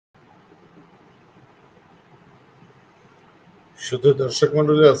শুধু দর্শক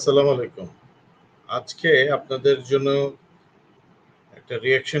মন্ডলী আসসালামু আলাইকুম। আজকে আপনাদের জন্য একটা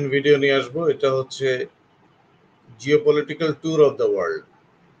রিঅ্যাকশন ভিডিও নিয়ে আসবো। এটা হচ্ছে geopolitical tour of the world.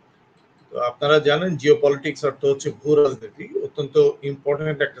 তো আপনারা জানেন জিওপলিটিক্স অর্থ হচ্ছে ভূ-রাজনীতি, অত্যন্ত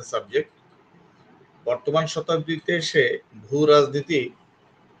ইম্পর্টেন্ট একটা সাবজেক্ট। বর্তমান শতাব্দীতে এসে ভূ-রাজনীতি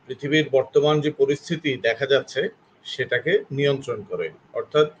পৃথিবীর বর্তমান যে পরিস্থিতি দেখা যাচ্ছে সেটাকে নিয়ন্ত্রণ করে।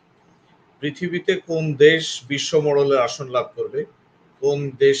 অর্থাৎ পৃথিবীতে কোন দেশ বিশ্ব মডেলের আসন লাভ করবে, কোন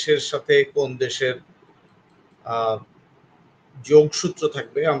দেশের সাথে কোন দেশের যোগসূত্র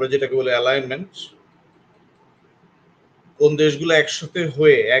থাকবে, আমরা যেটাকে বলি অ্যালাইনমেন্ট, কোন দেশগুলো একসাথে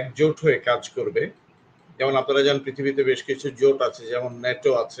হয়ে একজোট হয়ে কাজ করবে। যেমন আপনারা জানেন পৃথিবীতে বেশ কিছু জোট আছে, যেমন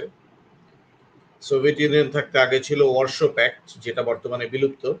ন্যাটো আছে, সোভিয়েত ইউনিয়ন থাকতে আগে ছিল ওয়ারশো প্যাক্ট, যেটা বর্তমানে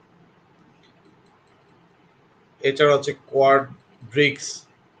বিলুপ্ত। এছাড়া হচ্ছে কোয়াড, ব্রিক্স।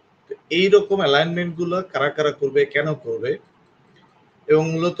 এইরকম অ্যালাইনমেন্ট গুলো কারা কারা করবে, কেন করবে, এবং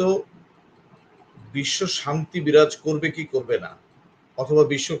মূলত বিশ্ব শান্তি বিরাজ করবে কি করবে না, অথবা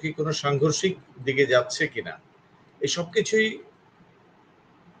বিশ্ব কি কোনো সাংঘর্ষিক দিকে যাচ্ছে কিনা, এই সব কিছুই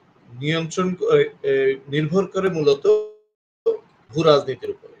নিয়ন্ত্রণ নির্ভর করে মূলত ভূ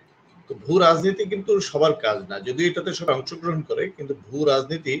রাজনীতির উপরে। তো ভূ রাজনীতি কিন্তু সবার কাজ না, যদিও এটাতে সবাই অংশগ্রহণ করে, কিন্তু ভূ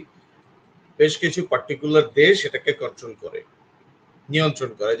রাজনীতি বেশ কিছু পার্টিকুলার দেশ এটাকে কন্ট্রোল করে,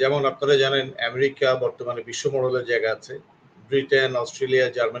 নিয়ন্ত্রণ করে। যেমন আপনারা জানেন আমেরিকা বর্তমানে বিশ্ব মডেলের জায়গা আছে, ব্রিটেন, অস্ট্রেলিয়া,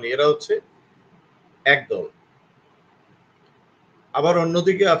 জার্মানি এরা হচ্ছে এক দল। আবার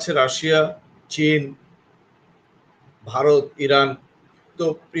অন্যদিকে আছে রাশিয়া, চীন, ভারত, ইরান। তো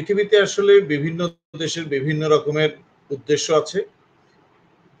পৃথিবীতে আসলে বিভিন্ন দেশের বিভিন্ন রকমের উদ্দেশ্য আছে।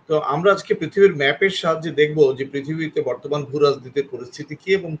 তো আমরা আজকে পৃথিবীর ম্যাপের সাহায্যে দেখব যে পৃথিবীতে বর্তমান ভূ রাজনীতির পরিস্থিতি কি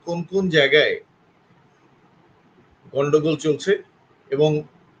এবং কোন কোন জায়গায় গন্ডগোল চলছে, এবং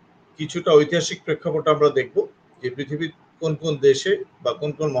কিছুটা ঐতিহাসিক প্রেক্ষাপট আমরা দেখব যে পৃথিবীর কোন কোন দেশে বা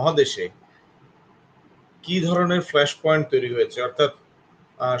কোন কোন মহাদেশে কি ধরনের ফ্ল্যাশ পয়েন্ট তৈরি হয়েছে, অর্থাৎ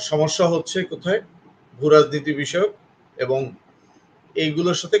সমস্যা হচ্ছে কোথায় ভূ রাজনীতি বিষয়ক, এবং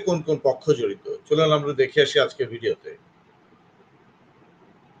এইগুলোর সাথে কোন কোন পক্ষ জড়িত। চলুন আমরা দেখে আসি আজকের ভিডিওতে।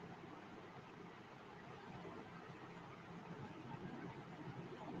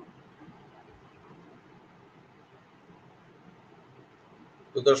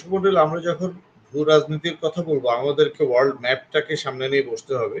 তো দর্শক মন্ডলী, আমরা যখন ভূ রাজনীতির কথা বলবো আমাদেরকে ওয়ার্ল্ড ম্যাপটাকে সামনে নিয়ে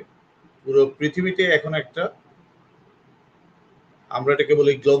বসতে হবে। পুরো পৃথিবীতে এখন একটা, আমরা এটাকে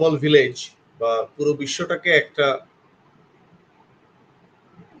বলি গ্লোবাল ভিলেজ, বা পুরো বিশ্বটাকে একটা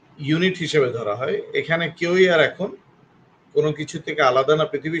ইউনিট হিসেবে ধরা হয়। এখানে কেউই আর এখন কোনো কিছু থেকে আলাদা না,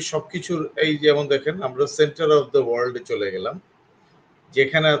 পৃথিবীর সবকিছুর। এই যেমন দেখেন আমরা সেন্টার অফ দ্য ওয়ার্ল্ডে চলে গেলাম,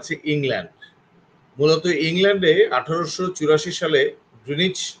 যেখানে আছে ইংল্যান্ড। মূলত ইংল্যান্ডে 1884 সালে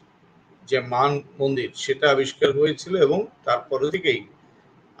গ্রিনিচ যে মান মন্দির সেটা আবিষ্কার হয়েছিল, এবং তারপরে থেকেই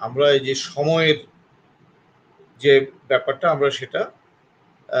আমরা এই যে সময়ের যে ব্যাপারটা আমরা সেটা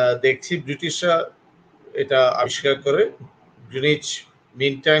দেখছি। ব্রিটিশরা এটা আবিষ্কার করে, গ্রিনিচ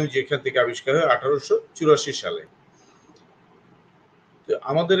মিন টাইম যেখান থেকে আবিষ্কার হয় 1884 সালে। তো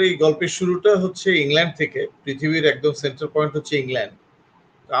আমাদের এই গল্পের শুরুটা হচ্ছে ইংল্যান্ড থেকে। পৃথিবীর একদম সেন্টার পয়েন্ট হচ্ছে ইংল্যান্ড।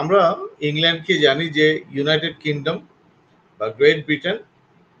 আমরা ইংল্যান্ডকে জানি যে ইউনাইটেড কিংডম বা গ্রেট ব্রিটেন।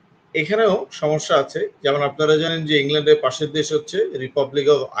 এখানেও সমস্যা আছে, যেমন আপনারা জানেন যে ইংল্যান্ডের পাশের দেশ হচ্ছে রিপাবলিক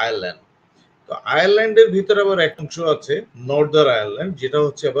অফ আয়ারল্যান্ড। তো আয়ারল্যান্ডের ভিতরে আবার এক অংশ আছে নর্দার্ন আয়ারল্যান্ড, যেটা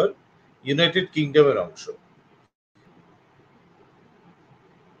হচ্ছে আবার ইউনাইটেড কিংডমের অংশ।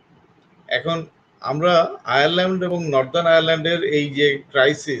 এখন আমরা আয়ারল্যান্ড এবং নর্দার্ন আয়ারল্যান্ডের এই যে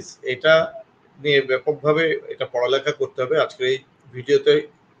ক্রাইসিস, এটা নিয়ে ব্যাপকভাবে এটা পড়ালেখা করতে হবে। আজকের এই ভিডিওতে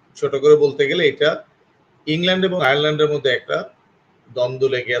ছোট করে বলতে গেলে এটা ইংল্যান্ড এবং আয়ারল্যান্ডের মধ্যে একটা দ্বন্দ্ব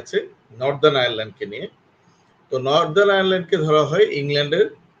লেগে আছে নর্দার্ন আয়ারল্যান্ডকে নিয়ে। তো নর্দার্ন আয়ারল্যান্ডকে ধরা হয় ইংল্যান্ডের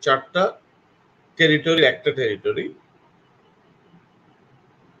 4টা টেরিটরি, একটা টেরিটরি।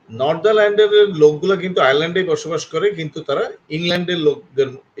 নর্দার্ন আয়ারল্যান্ডের লোকগুলো কিন্তু আয়ারল্যান্ডে বসবাস করে, কিন্তু তারা ইংল্যান্ডের লোকদের,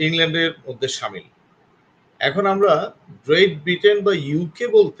 ইংল্যান্ডের মধ্যে সামিল। এখন আমরা গ্রেট ব্রিটেন বা ইউকে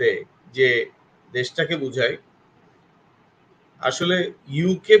বলতে যে দেশটাকে বুঝাই, আসলে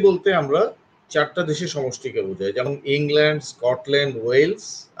ইউকে বলতে আমরা 4টা দেশের সমষ্টিকে বোঝাই, যেমন ইংল্যান্ড, স্কটল্যান্ড, ওয়েলস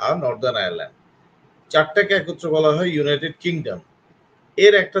আর নর্দার্ন আয়ারল্যান্ড। 4টাকে একত্র বলা হয় ইউনাইটেড কিংডম।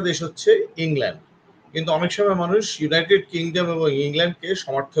 এর একটা দেশ হচ্ছে ইংল্যান্ড। কিন্তু অনেক সময় মানুষ ইউনাইটেড কিংডম এবং ইংল্যান্ডকে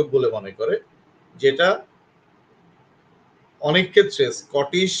সমার্থক বলে মনে করে, যেটা অনেক ক্ষেত্রে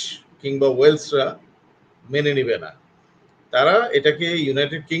স্কটিশ কিংবা ওয়েলসরা মেনে নিবে না। তারা এটাকে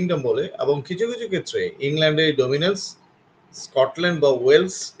ইউনাইটেড কিংডম বলে, এবং কিছু কিছু ক্ষেত্রে ইংল্যান্ডের ডমিনেন্স স্কটল্যান্ড বা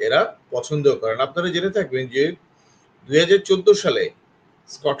ওয়েলস এরা পছন্দ করেন। আপনারা জেনে থাকবেন যে 2014 সালে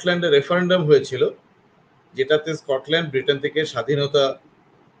স্কটল্যান্ডে রেফারেন্ডাম হয়েছিল যেটাতে স্কটল্যান্ড ব্রিটেন থেকে স্বাধীনতা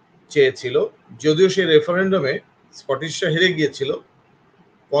চেয়েছিল, যদিও সেই রেফারেন্ডামে স্কটিশরা হেরে গিয়েছিল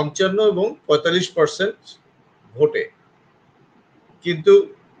 ৫৫ এবং ৪৫% ভোটে। কিন্তু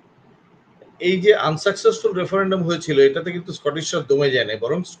এই যে আনসাকসেসফুল রেফারেন্ডাম হয়েছিল, এটাতে কিন্তু স্কটিশরা দমে যায় না,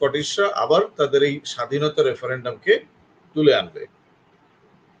 বরং স্কটিশরা আবার তাদের এই স্বাধীনতা রেফারেন্ডামকে তুলে আনবে।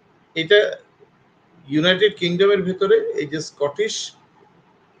 এটা ইউনাইটেড কিংডমের ভেতরে এই যে স্কটিশ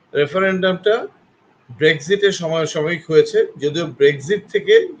রেফারেন্ডামটা ব্রেক্সিটের সমসাময়িক হয়েছে, যদিও ব্রেক্সিট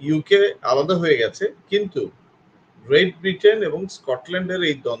থেকে ইউকে আলাদা হয়ে গেছে, কিন্তু গ্রেট ব্রিটেন এবং স্কটল্যান্ডের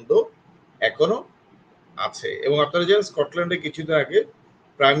এই দ্বন্দ্ব এখনো আছে। এবং আপনারা জানেন স্কটল্যান্ডে কিছুদিন আগে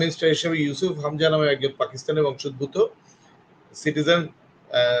প্রাইম মিনিস্টার হিসেবে ইউসুফ হামজা নামে একজন পাকিস্তানি বংশোদ্ভূত সিটিজেন,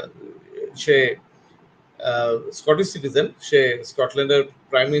 সে স্কটিশ সিটিজেন, সে স্কটল্যান্ডের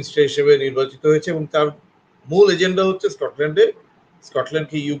প্রাইম মিনিস্টার হিসেবে নির্বাচিত হয়েছে এবং তার মূল এজেন্ডা হচ্ছে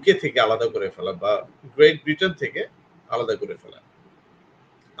স্কটল্যান্ডকে ইউকে থেকে আলাদা করে ফেলা বা গ্রেট ব্রিটেন থেকে আলাদা করে ফেলা।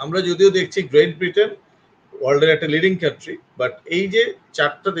 আমরা যদিও দেখছি গ্রেট ব্রিটেন ওয়ার্ল্ডের একটা লিডিং কান্ট্রি, বাট এই যে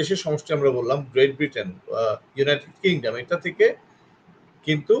 4টা দেশের সমষ্টি আমরা বললাম, গ্রেট ব্রিটেন, ইউনাইটেড কিংডম, এটা থেকে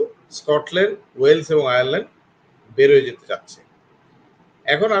কিন্তু স্কটল্যান্ড, ওয়েলস এবং আয়ারল্যান্ড বের হয়ে যেতে চাচ্ছে।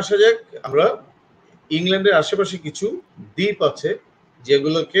 এখন আসা যাক, আমরা ইংল্যান্ডের আশেপাশে কিছু দ্বীপ আছে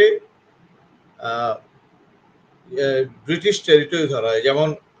যেগুলোকে ব্রিটিশ টেরিটরি ধরা হয়, যেমন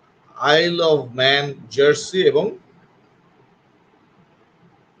আইল অফ ম্যান, জার্সি এবং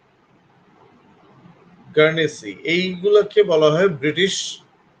গার্নেসি। এইগুলোকে বলা হয়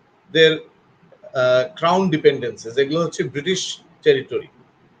ব্রিটিশদের ক্রাউন ডিপেন্ডেন্সিস, এগুলো হচ্ছে ব্রিটিশ টেরিটরি।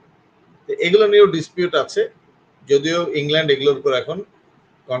 এগুলো নিয়েও ডিসপিউট আছে, যদিও ইংল্যান্ড এগুলোর উপর এখন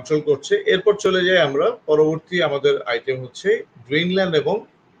কন্ট্রোল করছে। এরপর চলে যাই আমরা, পরবর্তী আমাদের আইটেম হচ্ছে গ্রিনল্যান্ড এবং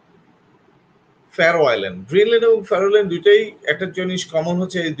ফ্যারো আইল্যান্ড। গ্রিনল্যান্ড এবং ফ্যারো আইল্যান্ড দুইটাই একটা জিনিস কমন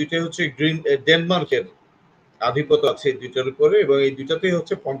হচ্ছে, এই দুইটাই হচ্ছে ডেনমার্কের আধিপত্য আছে এই দুইটার উপরে, এবং এই দুইটাতেই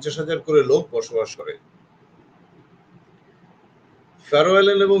হচ্ছে 50,000 করে লোক বসবাস করে। ফ্যারো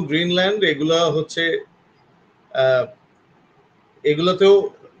আইল্যান্ড এবং গ্রিনল্যান্ড এগুলো হচ্ছে এগুলোতেও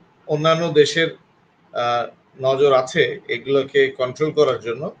অন্যান্য দেশের নজর আছে এগুলোকে কন্ট্রোল করার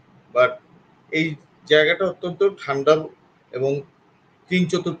জন্য, বাট এই জায়গাটা অত্যন্ত ঠান্ডা এবং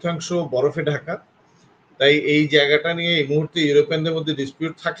 3/4 বরফে ঢাকা। তাই এই জায়গাটা নিয়ে এই মুহূর্তে ইউরোপিয়ানদের মধ্যে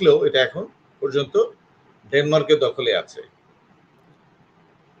ডিসপিউট থাকলেও এটা এখন পর্যন্ত ডেনমার্কের দখলে আছে।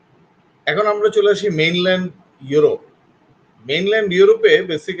 এখন আমরা চলে আসি মেইনল্যান্ড ইউরোপ। মেইনল্যান্ড ইউরোপে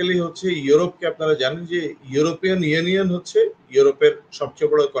বেসিক্যালি হচ্ছে, ইউরোপকে আপনারা জানেন যে ইউরোপিয়ান ইউনিয়ন হচ্ছে ইউরোপের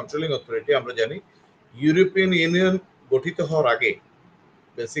সবচেয়ে বড় কন্ট্রোলিং অথরিটি। আমরা জানি ইউরোপিয়ান ইউনিয়ন গঠিত হওয়ার আগে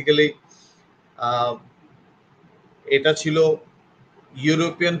বেসিক্যালি এটা ছিল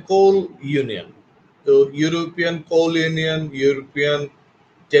ইউরোপিয়ান কোল ইউনিয়ন। তো ইউরোপিয়ান কোল ইউনিয়ন, ইউরোপিয়ান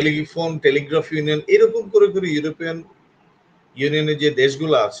টেলিগ্রাফ ইউনিয়ন, এরকম করে করে ইউরোপিয়ান ইউনিয়নের যে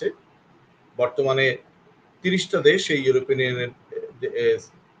দেশগুলো আছে, বর্তমানে 30টা দেশ এই ইউরোপিয়ান ইউনিয়নের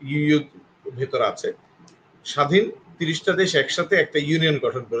ইউর ভেতর আছে। স্বাধীন 30টা দেশ একসাথে একটা ইউনিয়ন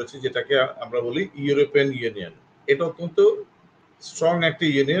গঠন করেছে, যেটাকে আমরা বলি ইউরোপিয়ান ইউনিয়ন। এটা অত্যন্ত স্ট্রং একটা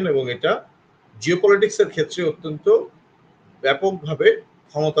ইউনিয়ন এবং এটা জিওপলিটিক্সের ক্ষেত্রে অত্যন্ত ব্যাপকভাবে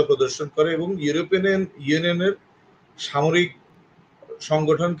ক্ষমতা প্রদর্শন করে, এবং ইউরোপিয়ান ইউনিয়নের সামরিক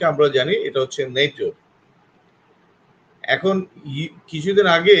সংগঠনকে আমরা জানি এটা হচ্ছে নেটো। এখন কিছুদিন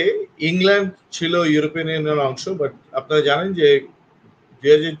আগে ইংল্যান্ড ছিল ইউরোপিয়ান ইউনিয়নের অংশ, বাট আপনারা জানেন যে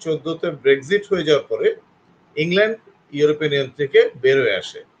 2014-তে ব্রেক্সিট হয়ে যাওয়ার পরে ইংল্যান্ড ইউরোপিয়ান ইউনিয়ন থেকে বের হয়ে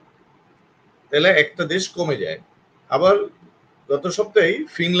আসে, তাহলে একটা দেশ কমে যায়। আবার গত সপ্তাহে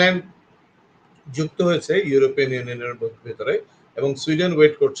ফিনল্যান্ড যুক্ত হয়েছে ইউরোপিয়ান ইউনিয়নের ভেতরে, এবং সুইডেন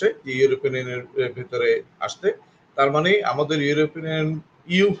ওয়েট করছে যে ইউরোপিয়ান ইউনিয়নের ভেতরে আসতে। তার মানে আমাদের ইউরোপিয়ান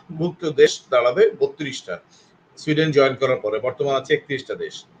ইউভুক্ত দেশ দাঁড়াবে 32টা, সুইডেন জয়েন করার পরে বর্তমান আছে 31টা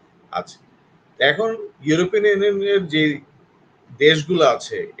দেশ আছে। এখন ইউরোপিয়ান ইউনিয়নের যে দেশগুলো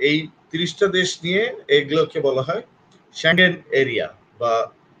আছে, এই 30টা দেশ নিয়ে এগুলোকে বলা হয় শ্যাঙ্গেন এরিয়া বা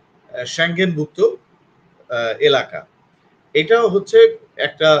শ্যাঙ্গেনভুক্ত এলাকা। এটাও হচ্ছে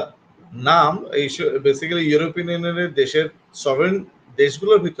একটা নাম, এই বেসিক্যালি ইউরোপিয়ান ইউনিয়নের দেশের সভরেন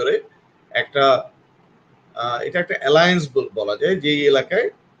দেশগুলোর ভিতরে একটা এটা একটা অ্যালায়েন্স বলা যায়, যে এলাকায়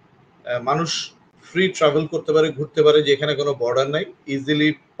মানুষ ফ্রি ট্রাভেল করতে পারে, ঘুরতে পারে, যেখানে কোনো বর্ডার নাই, ইজিলি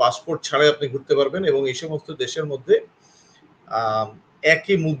পাসপোর্ট ছাড়াই আপনি ঘুরতে পারবেন, এবং এই সমস্ত দেশের মধ্যে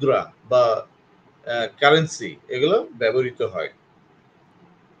একই মুদ্রা বা কারেন্সি এগুলো ব্যবহৃত হয়।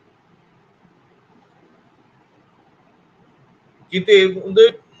 কিন্তু এর মধ্যে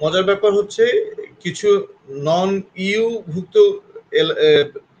মজার ব্যাপার হচ্ছে কিছু নন ইউ ভুক্ত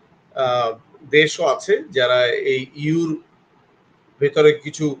দেশও আছে যারা এই ইউর ভেতরে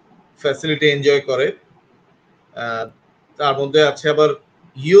কিছু ফ্যাসিলিটি এনজয় করে। তার মধ্যে আছে আবার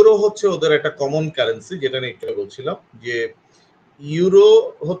ইউরো হচ্ছে ওদের একটা কমন কারেন্সি, যেটা নিয়ে একটু বলছিলাম যে ইউরো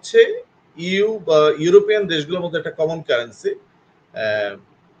হচ্ছে ইউ বা ইউরোপিয়ান দেশগুলোর মধ্যে একটা কমন কারেন্সি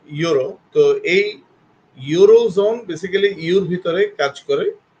ইউরো। তো এই ইউরো জোন বেসিক্যালি ইউর ভিতরে কাজ করে।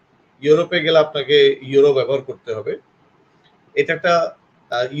 ইউরোপে গেলে আপনাকে ইউরো ব্যবহার করতে হবে। এটা একটা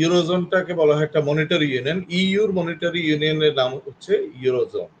ইউরোজোনটাকে বলা হয় একটা মনিটারি ইউনিয়ন। ইউর মনিটারি ইউনিয়নের নাম হচ্ছে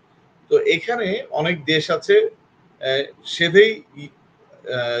ইউরোজোন। তো এখানে অনেক দেশ আছে সেধেই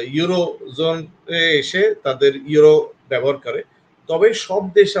ইউরো জোনে এসে তাদের ইউরো ব্যবহার করে। তবে সব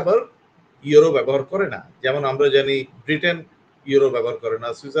দেশ আবার ইউরো ব্যবহার করে না। যেমন আমরা জানি ব্রিটেন ইউরো ব্যবহার করে না,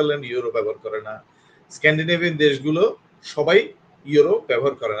 সুইজারল্যান্ড ইউরো ব্যবহার করে না, স্ক্যান্ডিনেভিয়ান দেশগুলো সবাই ইউরো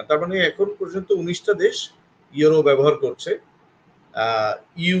ব্যবহার করে না। তার মানে এখন পর্যন্ত 19টা দেশ ইউরো ব্যবহার করছে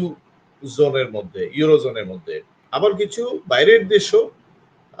ইউ জোনের মধ্যে, ইউরো জোনের মধ্যে। আবার কিছু বাইরের দেশও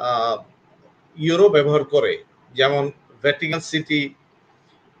ইউরো ব্যবহার করে, যেমন ভ্যাটিকান সিটি,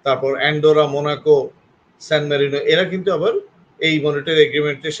 তারপর অ্যান্ডোরা, মোনাকো, স্যান মেরিনো, এরা কিন্তু আবার এই মনিটারি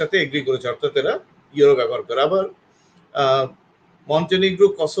এগ্রিমেন্টের সাথে এগ্রি করেছে, অর্থাৎ এরা ইউরো ব্যবহার করে। আবার মন্টেনিগ্রো,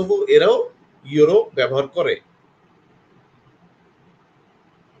 কসোভো এরাও ইউরো ব্যবহার করে।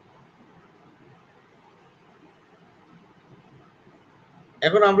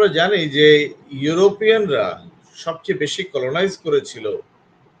 এখন আমরা জানি যে ইউরোপিয়ানরা সবচেয়ে বেশি কলোনাইজ করেছিল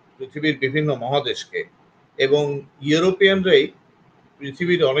পৃথিবীর বিভিন্ন মহাদেশকে, এবং ইউরোপিয়ানরাই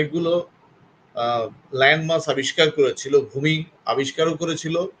পৃথিবীর অনেকগুলো ল্যান্ডমাস আবিষ্কার করেছিল, ভূমি আবিষ্কারও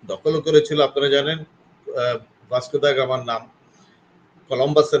করেছিল, দখলও করেছিল। আপনারা জানেন ভাস্কো দা গামার নাম,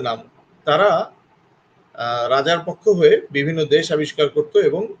 কলম্বাসের নাম। তারা রাজার পক্ষ হয়ে বিভিন্ন দেশ আবিষ্কার করত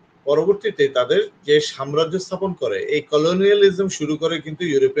এবং পরবর্তীতে তাদের যে সাম্রাজ্য স্থাপন করে, এই কলোনিয়ালিজম শুরু করে কিন্তু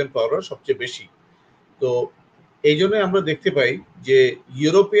ইউরোপিয়ান পাওয়াররা সবচেয়ে বেশি। তো এই জন্য আমরা দেখতে পাই যে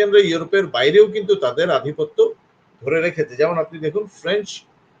ইউরোপিয়ানরা ইউরোপের বাইরেও কিন্তু তাদের আধিপত্য ধরে রেখেছে। যেমন আপনি দেখুন ফ্রেঞ্চ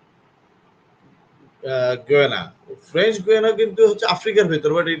গুয়ানা, ফ্রেঞ্চ গুয়ানা কিন্তু হচ্ছে আফ্রিকার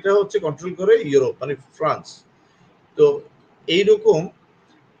ভেতর, বাট এটা হচ্ছে কন্ট্রোল করে ইউরোপ, মানে ফ্রান্স। তো এইরকম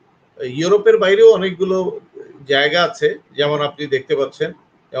ইউরোপের বাইরেও অনেকগুলো জায়গা আছে, যেমন আপনি দেখতে পাচ্ছেন,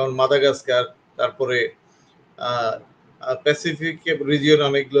 যেমন মাদাগাস্কার, তারপরে প্যাসিফিক রিজিয়ন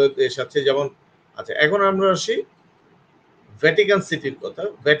অনেকগুলো দেশ আছে। যেমন আচ্ছা, এখন আমরা আসি ভ্যাটিকান সিটির কথা।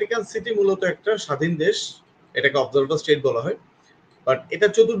 ভ্যাটিকান সিটি মূলত একটা স্বাধীন দেশ, এটাকে অবজার্ভার স্টেট বলা হয়, বাট এটা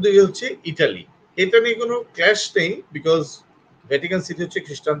চতুর্দিকে হচ্ছে ইটালি। এটা নিয়ে কোনো ক্ল্যাশ নেই, বিকজ ভ্যাটিকান সিটি হচ্ছে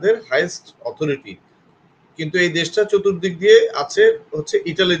খ্রিস্টানদের হাইয়েস্ট অথরিটি, কিন্তু এই দেশটা চতুর্দিক দিয়ে আছে হচ্ছে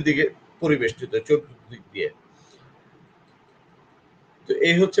ইটালির দিকে পরিবেষ্টিত চতুর্দিক দিয়ে। তো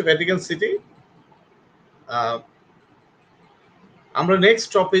এই হচ্ছে ভ্যাটিকান সিটি। আমরা নেক্সট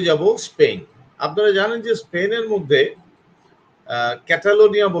টপে যাব স্পেন। আপনারা জানেন যে স্পেনের মধ্যে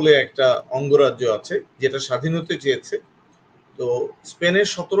ক্যাটালোনিয়া বলে একটা অঙ্গরাজ্য আছে, যেটা স্বাধীন হতে চেয়েছে। তো স্পেনের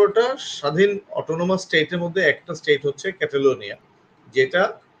 17টা স্বাধীন অটোনোমাস স্টেটের মধ্যে একটা স্টেট হচ্ছে ক্যাটালোনিয়া, যেটা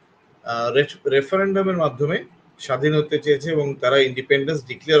রেফারেন্ডামের মাধ্যমে স্বাধীন হতে চেয়েছে এবং তারা ইন্ডিপেন্ডেন্স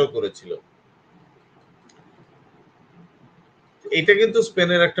ডিক্লেয়ারও করেছিল। এটা কিন্তু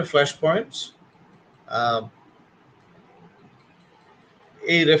স্পেনের একটা ফ্ল্যাশ পয়েন্ট।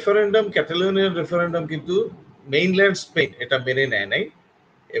 এই রেফারেন্ডাম, ক্যাটালোনিয়ান রেফারেন্ডাম কিন্তু মেইনল্যান্ড স্পেন এটা মেনে নেয় নাই,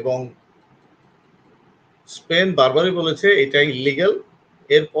 এবং স্পেন বারবারই বলেছে এটা ইলিগাল।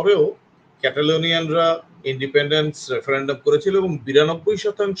 এরপরেও ক্যাটালোনিয়ানরা ইন্ডিপেন্ডেন্স রেফারেন্ডাম করেছিল এবং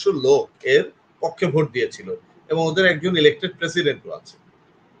 92% লোক এর পক্ষে ভোট দিয়েছিল, এবং ওদের একজন ইলেক্টেড প্রেসিডেন্টও আছে।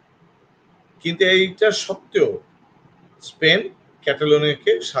 কিন্তু এইটা সত্ত্বেও স্পেন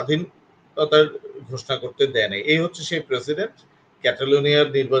ক্যাটালোনিয়াকে স্বাধীনতার ঘোষণা করতে দেয় নাই। এই হচ্ছে সেই প্রেসিডেন্ট, ক্যাটালোনিয়ার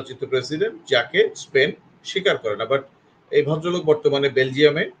নির্বাচিত প্রেসিডেন্ট, যাকে স্পেন স্বীকার করে না। বাট এই ভদ্রলোক বর্তমানে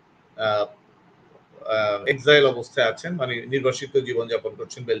বেলজিয়ামে এক্সাইল অবস্থায় আছেন, মানে নির্বাসিত জীবনযাপন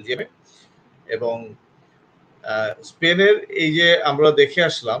করছেন বেলজিয়ামে। এবং স্পেনের এই যে আমরা দেখে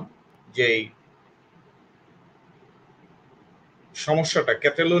আসলাম যে সমস্যাটা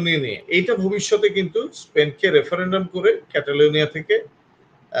ক্যাটালোনিয়া নিয়ে, এইটা ভবিষ্যতে কিন্তু স্পেনকে রেফারেন্ডাম করে ক্যাটালোনিয়া থেকে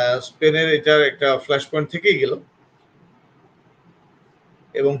স্পেনের এটার একটা ফ্ল্যাশ পয়েন্ট থেকেই গেল,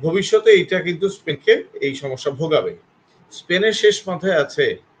 এবং ভবিষ্যতে এইটা কিন্তু স্পেনকে এই সমস্যা ভোগাবে। স্পেনের শেষ মাথায় আছে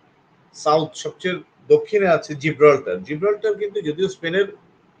সাউথ, সবচেয়ে দক্ষিণে আছে জিব্রাল্টার। জিব্রাল্টার কিন্তু যদিও স্পেনের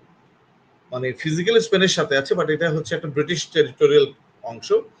মানে ফিজিক্যালি স্পেনের সাথে আছে, বাট এটা হচ্ছে একটা ব্রিটিশ টেরিটোরিয়াল অংশ।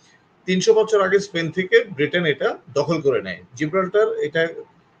 300 বছর আগে স্পেন থেকে ব্রিটেন এটা দখল করে নেয়। জিব্রাল্টার এটা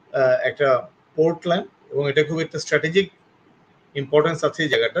একটা পোর্টল্যান্ড, এবং এটা খুব একটা স্ট্র্যাটেজিক ইম্পর্টেন্স আছে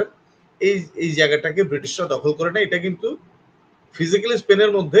এই জায়গাটার। এই জায়গাটাকে ব্রিটিশরা দখল করে নেয়। এটা কিন্তু ফিজিক্যালি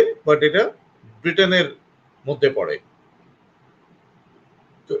স্পেনের মধ্যে, বাট এটা ব্রিটেনের মধ্যে পড়ে।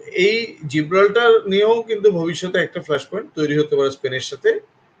 তো তো এই জিব্রাল্টার নিয়েও কিন্তু ভবিষ্যতে একটা ফ্ল্যাশ পয়েন্ট তৈরি হতে পারে স্পেনের সাথে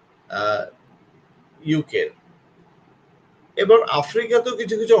ইউকে। এবার আফ্রিকাতেও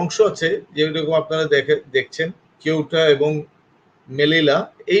কিছু কিছু অংশ আছে যেরকম আপনারা দেখছেন কেউটা এবং মেলিলা,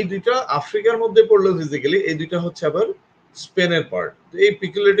 এই দুইটা আফ্রিকার মধ্যে পড়লেও ফিজিক্যালি এই দুইটা হচ্ছে আবার স্পেনের পার্ট। এই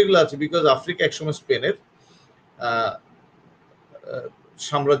পিকুলারিটি গুলো আছে বিকজ আফ্রিকা একসময় স্পেনের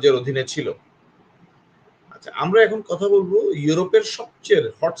সাম্রাজ্যের অধীনে ছিল। আচ্ছা, আমরা এখন কথা বলবো ইউরোপের সবচেয়ে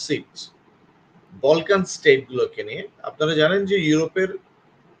হট সিট বলকান স্টেট গুলোকে নিয়ে। আপনারা জানেন যে ইউরোপের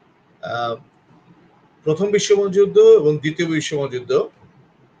প্রথম বিশ্ব মহাযুদ্ধ এবং দ্বিতীয় বিশ্ব মহাযুদ্ধ,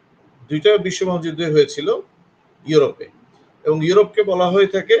 দুইটা বিশ্ব মহাযুদ্ধ হয়েছিল ইউরোপে, এবং ইউরোপকে বলা হয়ে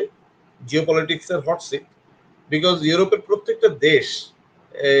থাকে জিওপলিটিক্সের হট সিট বিকজ ইউরোপের প্রত্যেকটা দেশ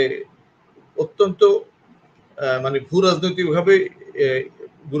অত্যন্ত মানে ভূ রাজনৈতিকভাবে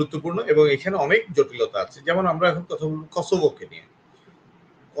গুরুত্বপূর্ণ এবং এখানে অনেক জটিলতা আছে। যেমন আমরা এখন কথা বলবো কসোভোকে নিয়ে।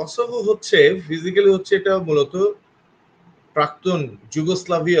 কসোভো হচ্ছে ফিজিক্যালি হচ্ছে এটা মূলত প্রাক্তন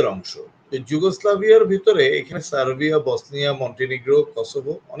যুগোস্লাভিয়ার অংশ। যুগোস্লাভিয়ার ভিতরে এখানে সার্বিয়া, বসনিয়া, মন্টিনিগ্রো,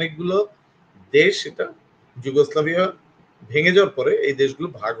 কসোভো অনেকগুলো দেশ, এটা যুগোস্লাভিয়া ভেঙে যাওয়ার পরে এই দেশগুলো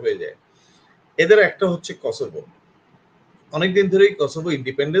ভাগ হয়ে যায়। এদের একটা হচ্ছে কসোভো। অনেকদিন ধরেই কসোভো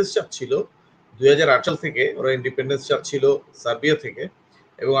ইন্ডিপেন্ডেন্স চাচ্ছিল, 2008 সাল থেকে ওরা ইন্ডিপেন্ডেন্স চাচ্ছিল সার্বিয়া থেকে,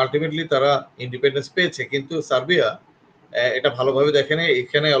 এবং আলটিমেটলি তারা ইন্ডিপেন্ডেন্স পেয়েছে। কিন্তু সার্বিয়া এটা ভালোভাবে দেখেনি।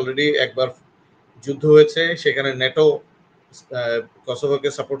 এখানে অলরেডি একবার যুদ্ধ হয়েছে, সেখানে নেটো কসোভোকে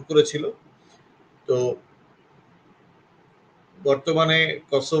সাপোর্ট করেছিল। তো বর্তমানে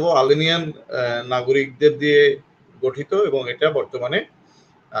কসোভো আলবেনিয়ান নাগরিকদের দিয়ে গঠিত এবং এটা বর্তমানে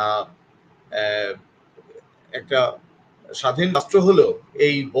একটা স্বাধীন রাষ্ট্র হলেও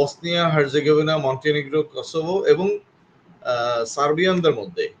এই বসনিয়া, হার্জেগোভিনা, মন্টিনিগ্রো, কসোভো এবং সার্বিয়ানদের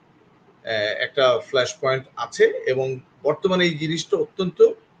মধ্যে একটা ফ্ল্যাশ পয়েন্ট আছে এবং বর্তমানে এই জিনিসটা অত্যন্ত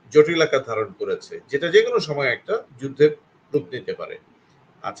জটিল আকার ধারণ করেছে, যেটা যে কোনো সময় একটা যুদ্ধের রূপ নিতে পারে।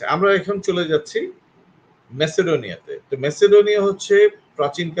 আচ্ছা, আমরা এখন চলে যাচ্ছি ম্যাসেডোনিয়াতে। তো ম্যাসেডোনিয়া হচ্ছে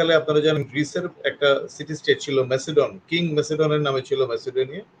প্রাচীনকালে আপনারা জানেন গ্রিসের একটা সিটি স্টেট ছিল ম্যাসেডন, কিং ম্যাসেডনের নামে ছিল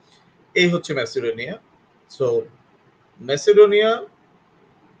ম্যাসেডোনিয়া। এই হচ্ছে ম্যাসেডোনিয়া। সো ম্যাসেডোনিয়া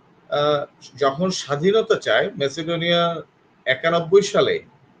যখন স্বাধীনতা চায়, ম্যাসেডোনিয়া 91 সালে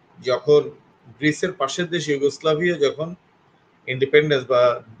যখন গ্রিসের পাশের দেশ ইউগোস্লাভিয়া যখন ইন্ডিপেন্ডেন্স বা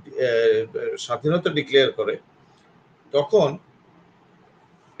স্বাধীনতা ডিক্লেয়ার করে, তখন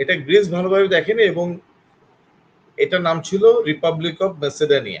এটা গ্রিস ভালোভাবে দেখেনি এবং এটার নাম ছিল রিপাবলিক অফ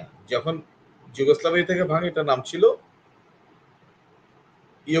ম্যাসেডোনিয়া। যখন যুগোস্লাভিয়া থেকে ভাঙে, এটার নাম ছিল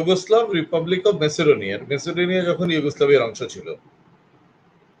ইউগোস্লাভ রিপাবলিক অফ ম্যাসেডোনিয়া। ম্যাসেডোনিয়া যখন ইউগোস্লাভিয়ার অংশ ছিল।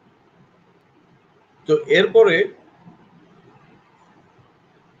 তো এরপরে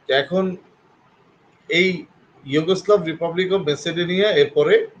এখন এই ইউগোস্লাভ রিপাবলিক অফ ম্যাসেডোনিয়া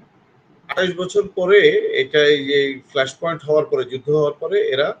এরপরে 28 বছর পরে এটা এই যে ফ্ল্যাশ পয়েন্ট হওয়ার পরে, যুদ্ধ হওয়ার পরে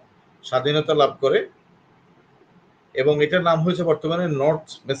এরা স্বাধীনতা লাভ করে এবং এটার নাম হয়েছে বর্তমানে নর্থ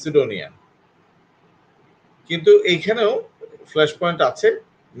ম্যাসেডোনিয়া। কিন্তু এইখানেও ফ্ল্যাশ পয়েন্ট আছে।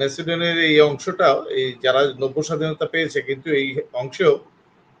 ম্যাসেডোনিয়ার এই অংশটা, এই যারা নব্য স্বাধীনতা পেয়েছে, কিন্তু এই অংশেও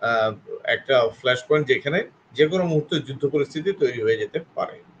একটা ফ্ল্যাশ পয়েন্ট যেখানে যে কোনো মুহূর্তে যুদ্ধ পরিস্থিতি তৈরি হয়ে যেতে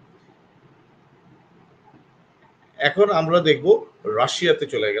পারে। এখন আমরা দেখব রাশিয়াতে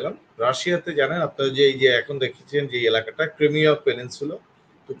চলে গেলাম। রাশিয়াতে জানেন আপনারা যে এই যে এখন দেখেছেন যে এলাকাটা ক্রিমিয়া পেনিনসুলা।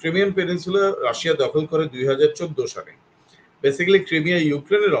 তো ক্রিমিয়ান পেনিনসুলা রাশিয়া দখল করে 2014 সালে। বেসিক্যালি ক্রিমিয়া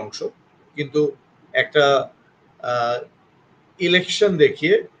ইউক্রেনের অংশ, কিন্তু একটা ইলেকশন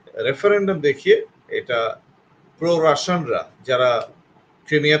দেখিয়ে, রেফারেন্ডাম দেখিয়ে এটা প্রো রাশিয়ানরা যারা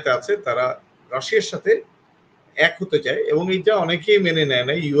ক্রিমিয়াতে আছে তারা রাশিয়ার সাথে এক হতে চায় এবং এইটা অনেকেই মেনে নেয়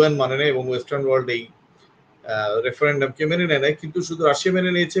না। ইউএন মানে নেয় এবং ওয়েস্টার্ন ওয়ার্ল্ড এই রেফারেন্ডামকে মেনে নেয় না, কিন্তু শুধু রাশিয়া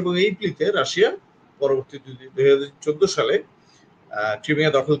মেনে নিয়েছে এবং এই প্লিতে রাশিয়া পরবর্তী 2014 সালে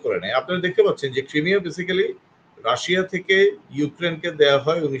ক্রিমিয়া দখল করে নেয়। আপনারা দেখতে পাচ্ছেন যে ক্রিমিয়া বেসিক্যালি রাশিয়া থেকে ইউক্রেনকে দেওয়া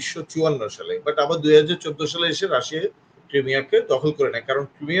হয় 1954 সালে, বাট আবার 2014 সালে এসে রাশিয়া ক্রিমিয়াকে দখল করে নেয়। কারণ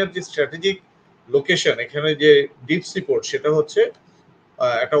ক্রিমিয়ার যে স্ট্র্যাটেজিক লোকেশন, এখানে যে ডিপ সি পোর্ট, সেটা হচ্ছে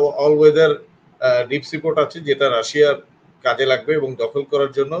একটা all weather deep sea port আছে যেটা রাশিয়ার কাজে লাগবে এবং দখল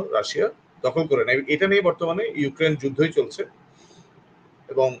করার জন্য রাশিয়া দখল করে নেয়। এটা নিয়ে বর্তমানে ইউক্রেন যুদ্ধই চলছে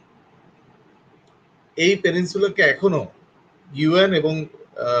এবং এই পেনিনসুলাকে এখনো ইউএন এবং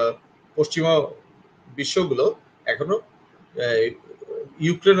পশ্চিমা বিশ্বগুলো এখনো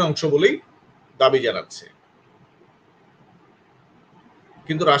ইউক্রেনের অংশ বলেই দাবি জানাচ্ছে,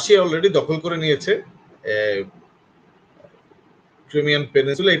 কিন্তু রাশিয়া অলরেডি দখল করে নিয়েছে ক্রিমিয়ান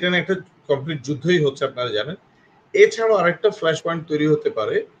পেনিনসুলা। এটা নিয়ে একটা কমপ্লিট যুদ্ধই হচ্ছে, আপনারা জানেন। এছাড়াও আরেকটা ফ্ল্যাশ পয়েন্ট তৈরি হতে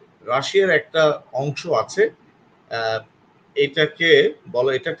পারে। রাশিয়ার একটা অংশ আছে এটাকে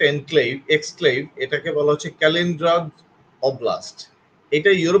বলা, এটা একটা এক্সক্লেভ, এটাকে বলা হচ্ছে ক্যালিনগ্রাড অবলাস্ট।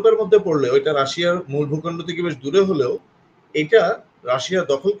 এটা ইউরোপের মধ্যে পড়লেও, এটা রাশিয়ার মূল ভূখণ্ড থেকে বেশ দূরে হলেও এটা রাশিয়া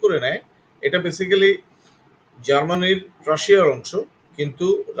দখল করে নেয়। এটা বেসিক্যালি জার্মানির রাশিয়ার অংশ, কিন্তু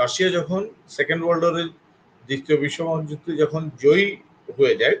রাশিয়া যখন সেকেন্ড ওয়ার্ল্ড ওয়ারের দ্বিতীয় বিশ্ব মহাযুদ্ধে যখন জয়ী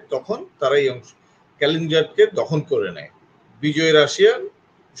হয়ে যায়, তখন তারা এই অংশ ক্যালিনগ্রাডকে দখল করে নেয়। বিজয়ী রাশিয়ার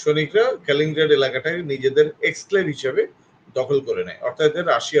সৈনিকরা ক্যালিনগ্রাড এলাকাটাকে নিজেদের এক্সক্লেভ হিসেবে দখল করে নেয়, অর্থাৎ এদের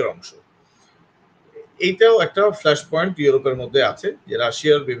রাশিয়ার অংশ। এইটাও একটা ফ্ল্যাশ পয়েন্ট ইউরোপের মধ্যে আছে, যে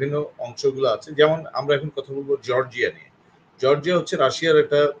রাশিয়ার বিভিন্ন অংশগুলো আছে। যেমন আমরা এখন কথা বলবো জর্জিয়া নিয়ে। জর্জিয়া হচ্ছে রাশিয়ার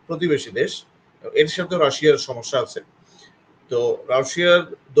একটা প্রতিবেশী দেশ, এর সাথে রাশিয়ার সমস্যা আছে। তো রাশিয়ার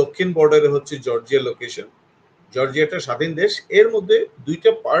দক্ষিণ বর্ডারে হচ্ছে জর্জিয়া লোকেশন। জর্জিয়া একটা স্বাধীন দেশ, এর মধ্যে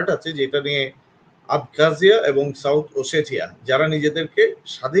দুইটা পার্ট আছে যেটা নিয়ে আবখাজিয়া এবং সাউথ ওসেটিয়া, যারা নিজেদেরকে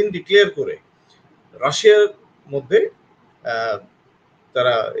স্বাধীন ডিক্লেয়ার করে রাশিয়ার মধ্যে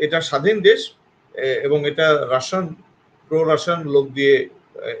তারা, এটা স্বাধীন দেশ এবং এটা রাশিয়ান প্রো রাশিয়ান লোক দিয়ে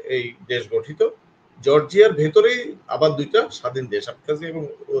এই দেশ গঠিত। জর্জিয়ার ভেতরেই আবার দুইটা স্বাধীন দেশ, আবখাজিয়া এবং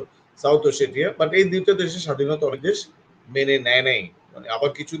সাউথ ওসেটিয়া। বাট এই দুইটা দেশের স্বাধীনতা অনেক দেশ মেনে নেয় নাই, মানে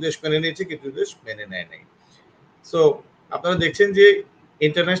আবার কিছু দেশ মেনে নিয়েছে, কিছু দেশ মেনে নেয় নাই। সো আপনারা দেখছেন যে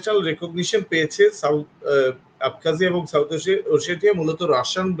ইন্টারন্যাশনাল রেকগনিশন পেয়েছে সাউথ আবখাজিয়া এবং সাউথ ওসেটিয়া, মূলত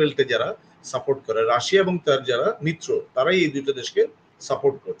রাশিয়ান বেল্টে যারা সাপোর্ট করে, রাশিয়া এবং তার যারা মিত্র, তারাই এই দুটো দেশকে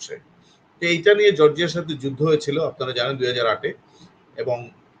সাপোর্ট করছে। তো এইটা নিয়ে জর্জিয়ার সাথে যুদ্ধ হয়েছিল, আপনারা জানেন 2008-এ, এবং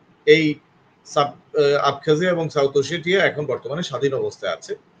এই আবখাজিয়া এবং সাউথ ওসেটিয়া এখন বর্তমানে স্বাধীন অবস্থায়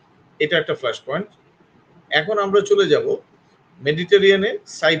আছে। এটা একটা ফ্ল্যাশ পয়েন্ট। এখন আমরা চলে যাব মেডিটেরিয়ানে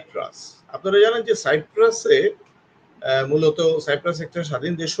সাইপ্রাস। আপনারা জানেন যে সাইপ্রাসে মূলত সাইপ্রাস একটা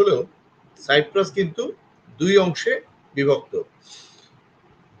স্বাধীন দেশ হলেও সাইপ্রাস কিন্তু দুই অংশে বিভক্ত।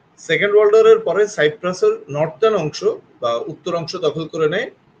 সেকেন্ড ওয়ার্ল্ড ওয়ারের পরে সাইপ্রাসের নর্দার্ন অংশ বা উত্তর অংশ দখল করে নেয়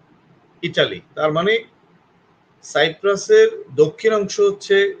ইটালি। তার মানে সাইপ্রাসের দক্ষিণ অংশ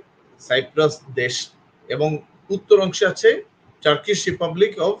হচ্ছে সাইপ্রাস দেশ এবং উত্তর অংশে আছে Turkish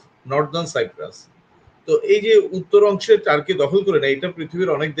Republic of Northern cypress. তো এই যে উত্তর অংশে টার্কি দখল করে নেয়, এটা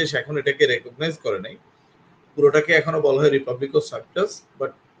পৃথিবীর অনেক দেশ এখন এটাকে রেকগনাইজ করে নাই। পুরোটাকে এখনো বলা হয় রিপাবলিক অফ সাইপ্রাস,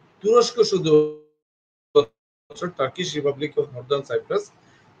 বাট তুরস্ক শুধু Turkish Republic of Northern cypress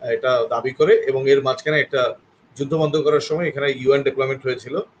এটা দাবি করে। এবং এর মাঝখানে একটা যুদ্ধ বন্ধ করার সময় এখানে ইউএন ডিপ্লয়মেন্ট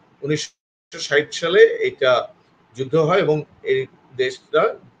হয়েছিল 1960 সালে। এটা যুদ্ধ হয় এবং এই দেশটা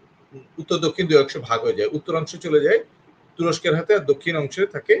উত্তর দক্ষিণ দুই অংশে ভাগ হয়ে যায়। উত্তর অংশ চলে যায় তুরস্কের হাতে, আর দক্ষিণ অংশে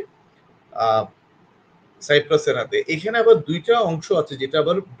থাকে সাইপ্রাসের হাতে। এখানে আবার দুইটা অংশ আছে যেটা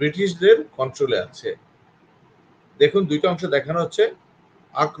আবার ব্রিটিশদের কন্ট্রোলে আছে। দেখুন দুইটা অংশ দেখানো হচ্ছে,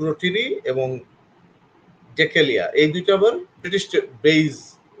 আক্রোটিনি এবং ডেকেলিয়া, এই দুইটা আবার ব্রিটিশ বেজ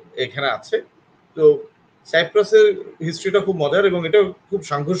এখানে আছে। তো সাইপ্রাসের হিস্ট্রিটা খুব মজার এবং এটা খুব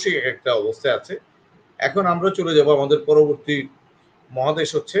সাংঘর্ষিক একটা অবস্থায় আছে। এখন আমরা চলে যাব, আমাদের পরবর্তী মহাদেশ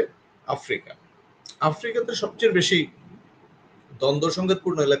হচ্ছে আফ্রিকা। আফ্রিকাতে সবচেয়ে বেশি দ্বন্দ্ব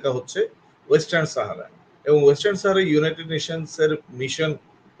সংঘাতপূর্ণ এলাকা হচ্ছে ওয়েস্টার্ন সাহারা, এবং ওয়েস্টার্ন সাহারা ইউনাইটেড নেশনস এর মিশন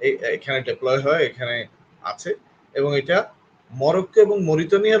এখানে ডিপ্লয় হয়, এখানে আছে। এবং এটা মরক্কো এবং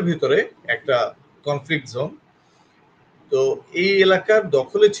মরিতানিয়ার ভিতরে একটা কনফ্লিক্ট জোন। তো এই এলাকার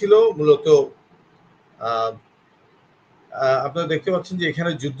দখলে ছিল মূলত আপনারা দেখতে পাচ্ছেন যে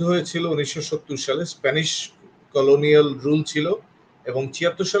এখানে যুদ্ধ হয়েছিল 1970 সালে, স্প্যানিশ কলোনিয়াল রুল ছিল। এবং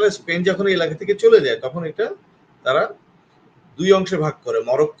 76 সালে স্পেন যখন এই এলাকা থেকে চলে যায়, তখন এটা তারা দুই অংশে ভাগ করে,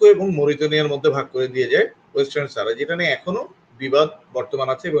 মরক্কো এবং মরিতানিয়ার মধ্যে ভাগ করে দিয়ে যায় ওয়েস্টার্ন সাহারা, যেটা নিয়ে এখনো বিবাদ বর্তমান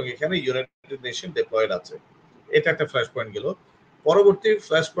আছে এবং এখানে ইউনাইটেড নেশন ডিপ্লয়েড আছে। এটা একটা ফ্ল্যাশ পয়েন্ট গেল। পরবর্তী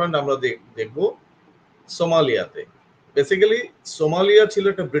ফ্ল্যাশ পয়েন্ট আমরা দেখব সোমালিয়াতে। বেসিক্যালি সোমালিয়া ছিল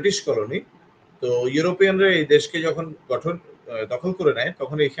একটা ব্রিটিশ কলোনি। তো ইউরোপিয়ানরা এই দেশকে যখন দখল করে নেয়,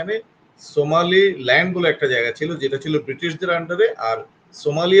 তখন এখানে সোমালি ল্যান্ড বলে একটা জায়গা ছিল, যেটা ছিল ব্রিটিশদের আন্ডারে, আর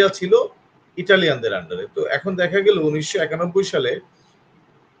সোমালিয়া ছিল ইটালিয়ানদের আন্ডারে। তো এখন দেখা গেল 1991 সালে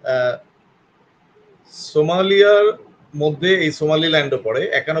সোমালিয়ার মধ্যে এই সোমালি ল্যান্ডও পড়ে।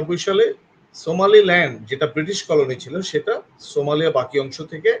 91 সালে সোমালি ল্যান্ড যেটা ব্রিটিশ কলোনি ছিল, সেটা সোমালিয়া বাকি অংশ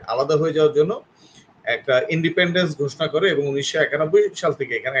থেকে আলাদা হয়ে যাওয়ার জন্য একটা ইন্ডিপেন্ডেন্স ঘোষণা করে, এবং 1991 সাল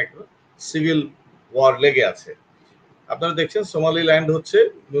থেকে এখানে একটা সিভিল ওয়ার লেগে আছে। আপনারা দেখছেন সোমালি ল্যান্ড হচ্ছে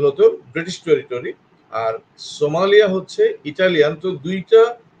মূলত ব্রিটিশ টেরিটরি, আর সোমালিয়া হচ্ছে ইটালিয়ান। তো দুইটা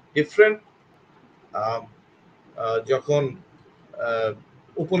ডিফারেন্ট যখন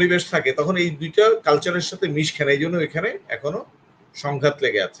উপনিবেশ থাকে, তখন এই দুইটা কালচারের সাথে মিশ খায়, এই জন্য এখানে এখনো সংঘাত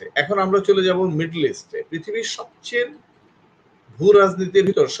লেগে আছে। এখন আমরা চলে যাব মিডল ইস্টে। পৃথিবীর সবচেয়ে ভূ রাজনীতির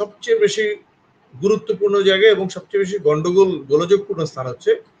ভিতর সবচেয়ে বেশি গুরুত্বপূর্ণ জায়গা এবং সবচেয়ে বেশি গোলযোগপূর্ণ স্থান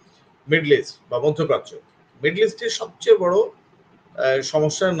হচ্ছে মিডল ইস্ট বা মধ্যপ্রাচ্য। মিডল ইস্টের সবচেয়ে বড়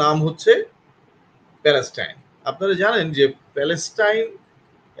সমস্যার নাম হচ্ছে প্যালেস্টাইন। আপনারা জানেন যে প্যালেস্টাইন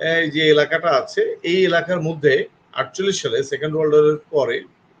যে এলাকাটা আছে এই এলাকার মধ্যে 48 সালে সেকেন্ড ওয়ার্ল্ড ওয়ারের পরে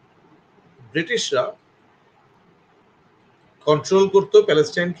ব্রিটিশরা কন্ট্রোল করতো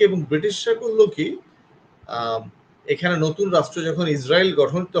প্যালেস্টাইনকে, এবং ব্রিটিশরা করলো কি, এখানে নতুন রাষ্ট্র যখন ইসরায়েল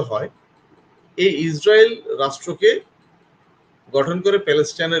গঠনিত হয়, এই ইসরায়েল রাষ্ট্রকে গঠন করে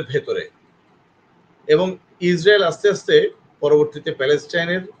প্যালেস্টাইনের ভেতরে, এবং ইসরায়েল আস্তে আস্তে পরবর্তীতে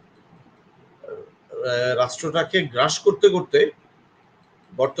প্যালেস্টাইনের রাষ্ট্রটাকে গ্রাস করতে করতে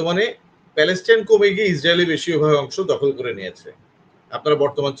বর্তমানে প্যালেস্টাইন কমে গিয়ে ইসরায়েলি বেশিরভাগ অংশ দখল করে নিয়েছে। আপনারা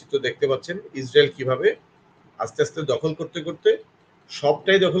বর্তমান চিত্র দেখতে পাচ্ছেন ইসরায়েল কিভাবে আস্তে আস্তে দখল করতে করতে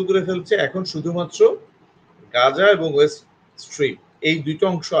সবটাই দখল করে ফেলছে। এখন শুধুমাত্র গাজা এবং ওয়েস্ট স্ট্রিপ এই দুটো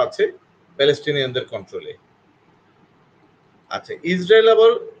অংশ আছে প্যালেস্টিনিয়ানদের কন্ট্রোলে। আচ্ছা, ইসরায়েল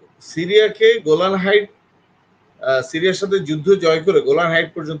আবার সিরিয়াকে গোলান হাইট, সিরিয়ার সাথে যুদ্ধ জয় করে গোলান হাইট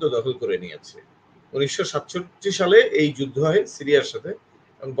পর্যন্ত দখল করে নিয়েছে। 1967 সালে এই যুদ্ধ হয় সিরিয়ার সাথে,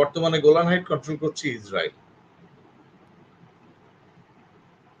 এবং বর্তমানে গোলান হাইট কন্ট্রোল করছে ইসরায়েল।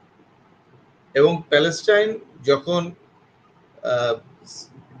 এবং প্যালেস্টাইন যখন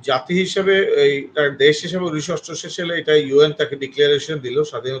জাতি হিসেবে তার দেশ হিসেবে 1988 সালে এটা ইউএন তাকে ডিক্লারেশন দিল,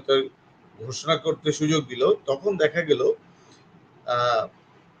 স্বাধীনতার ঘোষণা করতে সুযোগ দিল, তখন দেখা গেল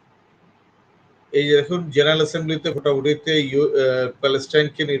এই যে এখন জেনারেল অ্যাসেম্বলিতে ভোটাভুটিতে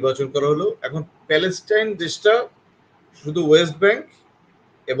প্যালেস্টাইনকে নির্বাচন করা হলো। এখন প্যালেস্টাইন দেশটা শুধু ওয়েস্ট ব্যাংক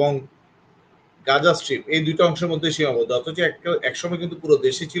এবং গাজা স্ট্রিপ এই দুটো অংশের মধ্যে সীমাবদ্ধ, অথচ একসময় কিন্তু পুরো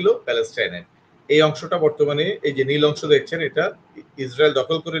দেশই ছিল প্যালেস্টাইনের। এই অংশটা বর্তমানে এই যে নীল অংশ দেখছেন এটা ইসরায়েল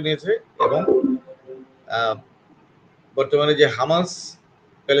দখল করে নিয়েছে, এবং বর্তমানে যে হামাস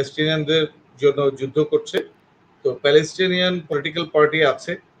প্যালেস্টিনিয়ানদের জন্য যুদ্ধ করছে, তো প্যালেস্টিনিয়ান পলিটিক্যাল পার্টি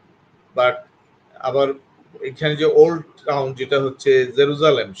আছে, বাট আবার এখানে যে ওল্ড টাউন যেটা হচ্ছে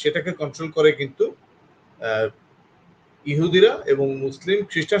জেরুজালেম সেটাকে কন্ট্রোল করে কিন্তু ইহুদিরা এবং মুসলিম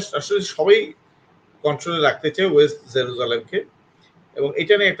খ্রিস্টান আসলে সবাই কন্ট্রোলে রাখতে চায় ওয়েস্ট জেরুজালেমকে। এবং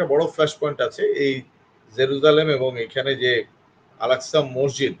এটা নিয়ে একটা বড় ফ্ল্যাশ পয়েন্ট আছে এই জেরুজালেম এবং এখানে যে আলাকসা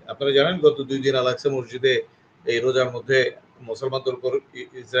মসজিদ। আপনারা জানেন গত 2 দিন আলাকসা মসজিদে এই রোজার মধ্যে মুসলমানদের উপর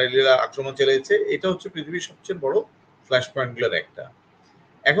ইসরায়েলিরা আক্রমণ চালিয়েছে। এটা হচ্ছে পৃথিবীর সবচেয়ে বড় ফ্ল্যাশ পয়েন্টগুলোর একটা।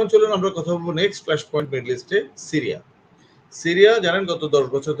 এখন চলুন আমরা কথা বলবো নেক্সট ফ্ল্যাশ পয়েন্ট মিডল ইস্টে, সিরিয়া। সিরিয়া জানেন গত 10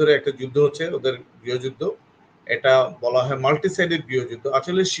 বছর ধরে একটা যুদ্ধ হচ্ছে, ওদের গৃহযুদ্ধ। এটা বলা হয় মাল্টি সাইডেড গৃহযুদ্ধ।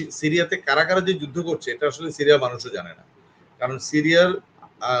 আসলে সিরিয়াতে কারা কারা যে যুদ্ধ করছে এটা আসলে সিরিয়ার মানুষও জানে না, কারণ সিরিয়ার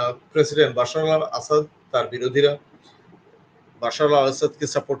প্রেসিডেন্ট বাশার আল আসাদ, তার বিরোধীরা বাশার আল আসাদকে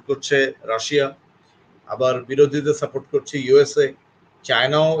সাপোর্ট করছে রাশিয়া, আবার বিরোধীদের সাপোর্ট করছে ইউএসএ,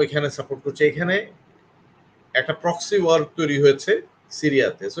 চায়নাও এখানে সাপোর্ট করছে। এখানে একটা প্রক্সি ওয়ার তৈরি হয়েছে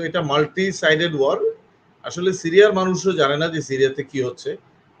সিরিয়াতে। সো এটা মাল্টি সাইডেড ওয়ার। আসলে সিরিয়ার মানুষও জানে না যে সিরিয়াতে কি হচ্ছে,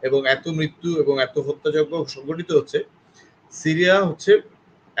 এবং এত মৃত্যু এবং এত হত্যাযজ্ঞ সংঘটিত হচ্ছে। সিরিয়া হচ্ছে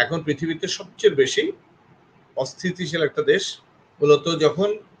এখন পৃথিবীতে সবচেয়ে বেশি অস্থিতিশীল একটা দেশ। মূলত যখন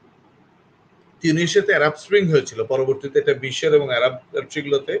তিউনিসিয়াতে আরব স্প্রিং হয়েছিল, পরবর্তীতে এটা বিশ্বের এবং আরব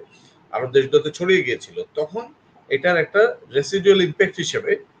কান্ট্রিগুলোতে, আরব দেশগুলোতে ছড়িয়ে গিয়েছিল, তখন এটার একটা রেসিডুয়াল ইম্প্যাক্ট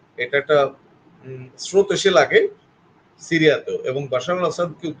হিসেবে এটা একটা স্রোত এসে লাগে সিরিয়াতেও, এবং বাশার আল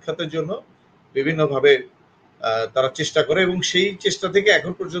আসাদকে উৎখাতের জন্য বিভিন্নভাবে তারা চেষ্টা করে, এবং সেই চেষ্টা থেকে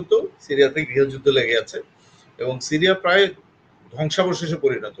এখন পর্যন্ত সিরিয়াতে গৃহযুদ্ধ লেগে আছে, এবং সিরিয়া প্রায় ধ্বংসাবশেষে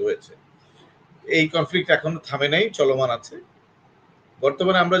পরিণত হয়েছে। এই কনফ্লিক্ট এখনো থামে নাই, চলমান আছে।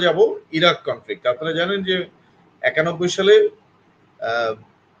 বর্তমানে আমরা যাব ইরাক কনফ্লিক্ট। আপনারা জানেন যে 91 সালে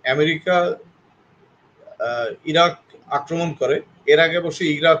আমেরিকা ইরাক আক্রমণ করে। এর আগে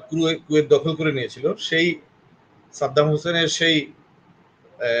অবশ্যই ইরাক কুয়েত দখল করে নিয়েছিল। সেই সাদ্দাম হোসেনের সেই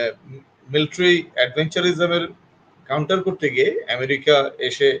মিলিটারি অ্যাডভেঞ্চারিজমের কাউন্টার করতে গিয়ে আমেরিকা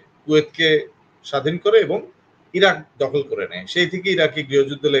এসে কুয়েতকে স্বাধীন করে এবং ইরাক দখল করে নেয়। সেই থেকে ইরাকে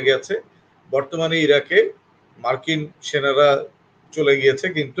গৃহযুদ্ধ লেগে আছে। বর্তমানে ইরাকে মার্কিন সেনারা চলে গিয়েছে,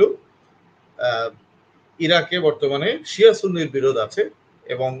 কিন্তু ইরাকে বর্তমানে শিয়া সুন্নির বিরোধ আছে,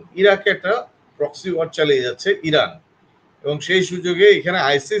 এবং ইরাকে একটা প্রক্সি ওয়ার চালিয়ে যাচ্ছে ইরান, এবং সেই সুযোগে এখানে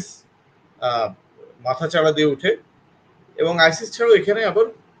আইসিস মাথাচাড়া দিয়ে উঠে। এবং আইসিস ছাড়াও এখানে আবার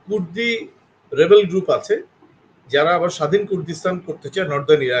কুর্দি রেবেল গ্রুপ আছে যারা আবার স্বাধীন কুর্দিস্তান করতে চায়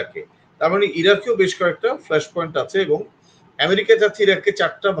নর্দার্ন ইরাকে। তার মানে ইরাকেও বেশ কয়েকটা ফ্ল্যাশ পয়েন্ট আছে, এবং আমেরিকা চাচ্ছে ইরাককে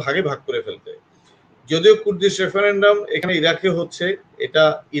 4টা ভাগে ভাগ করে ফেলতে। যদিও কুর্দিশ রেফারেন্ডাম এখানে ইরাকে হচ্ছে, এটা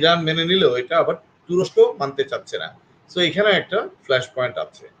ইরান মেনে নিলেও এটা আবার তুরস্ক মানতে চাচ্ছে না। সো এখানে একটা ফ্ল্যাশ পয়েন্ট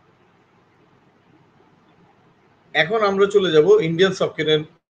আছে। এখন আমরা চলে যাব ইন্ডিয়ান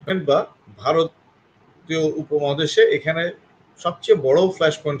সাবকন্টিনেন্ট বা ভারতীয় উপমহাদেশে। এখানে সবচেয়ে বড়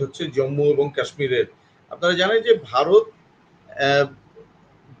ফ্ল্যাশ পয়েন্ট হচ্ছে জম্মু এবং কাশ্মীরের আপনারা জানেন যে ভারত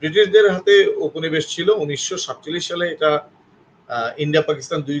ব্রিটিশদের হাতে উপনিবেশ ছিল। 1947 সালে এটা ইন্ডিয়া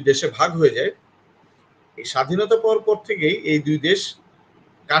পাকিস্তান দুই দেশে ভাগ হয়ে যায়। এই স্বাধীনতা পাওয়ার পর থেকেই এই দুই দেশ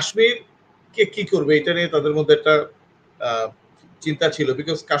কাশ্মীরকে কি করবে এটা নিয়ে তাদের মধ্যে একটা চিন্তা ছিল,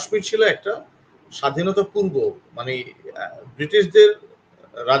 বিকজ কাশ্মীর ছিল একটা স্বাধীনতা পূর্ব, মানে ব্রিটিশদের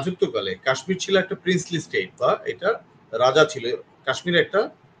রাজত্বকালে কাশ্মীর ছিল একটা প্রিন্সলি স্টেট, বা এটা রাজা ছিল। কাশ্মীর একটা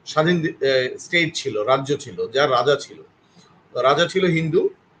স্বাধীন স্টেট ছিল, রাজ্য ছিল, যার রাজা ছিল। রাজা ছিল হিন্দু,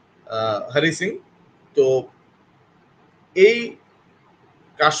 হরি সিং। তো এই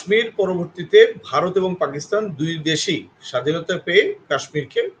কাশ্মীর পরবর্তীতে ভারত এবং পাকিস্তান দুই দেশই স্বাধীনতা পেয়ে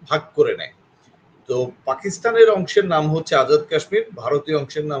কাশ্মীরকে ভাগ করে নেয়। তো পাকিস্তানের অংশের নাম হচ্ছে আজাদ কাশ্মীর, ভারতীয়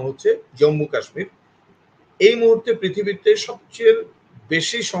অংশের নাম হচ্ছে জম্মু কাশ্মীর। এই মুহূর্তে পৃথিবীতে সবচেয়ে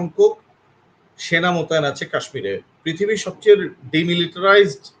বেশি সংখ্যক সেনা মোতায়েন আছে কাশ্মীরে। পৃথিবীর সবচেয়ে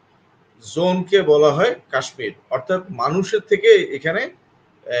ডিমিলিটারাইজড জোনকে বলা হয় কাশ্মীর, অর্থাৎ মানুষের থেকে এখানে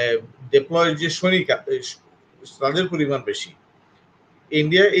ডিপ্লয়েড যে সৈনিক তাদের পরিমাণ বেশি।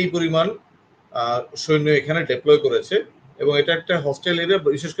 ইন্ডিয়া এই পরিমাণ সৈন্য এখানে ডিপ্লয় করেছে, এবং এটা একটা হস্টাইল এরিয়া,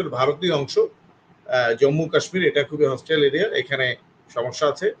 বিশেষ করে ভারতীয় অংশ জম্মু কাশ্মীর, এটা খুবই হস্টাইল এরিয়া, এখানে সমস্যা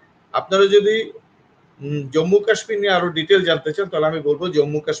আছে। আপনারা যদি জম্মু কাশ্মীর নিয়ে আরো ডিটেল জানতে চান তাহলে আমি বলবো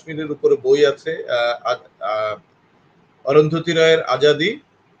জম্মু কাশ্মীরের উপরে বই আছে, অরুন্ধতী রায়ের আজাদি,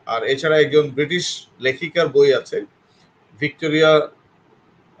 আর এছাড়া একজন ব্রিটিশ লেখিকার বই আছে, ভিক্টোরিয়া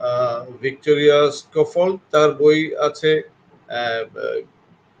ভিক্টোরিয়া স্কফল্ড, তার বই আছে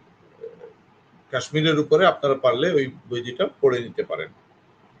কাশ্মীরের উপরে। আপনারা পারলে ওই বই দুটা পড়ে নিতে পারেন।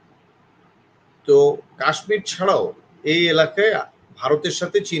 তো কাশ্মীর ছাড়াও এই এলাকায় ভারতের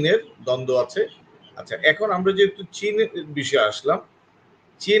সাথে চীনের দ্বন্দ্ব আছে। আচ্ছা, এখন আমরা যেহেতু চীনের বিষয়ে আসলাম,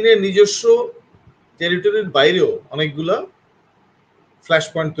 চীনের নিজস্ব টেরিটরির বাইরেও অনেকগুলা ফ্ল্যাশ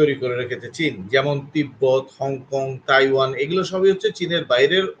পয়েন্ট তৈরি করে রেখেছে চীন, যেমন তিব্বত, হংকং, তাইওয়ান, এগুলো সবই হচ্ছে চীনের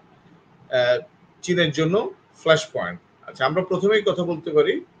বাইরের চীনের জন্য ফ্ল্যাশ পয়েন্ট। আচ্ছা, আমরা প্রথমেই কথা বলতে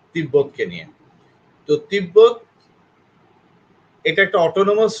পারি তিব্বতকে নিয়ে। তো তিব্বত এটা একটা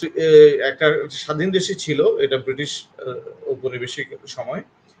অটোনমাস, একটা স্বাধীন দেশে ছিল, এটা ব্রিটিশ ঔপনিবেশিক সময়,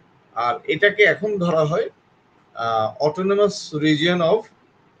 আর এটাকে এখন ধরা হয় autonomous region of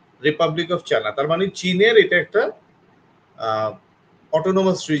Republic of China. তার মানে চীনের এটা একটা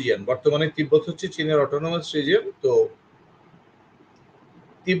অটোনমাস রিজিয়ন। বর্তমানে তিব্বত হচ্ছে চীনের অটোনমাস রিজিয়ন। তো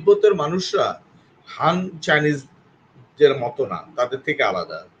তিব্বতের মানুষরা হান চাইনিজদের মতো না, তাদের থেকে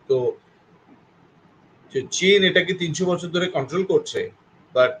আলাদা। তো চীন এটাকে 300 বছর ধরে কন্ট্রোল করছে,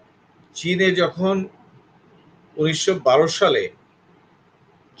 বাট চীনে যখন 1912 সালে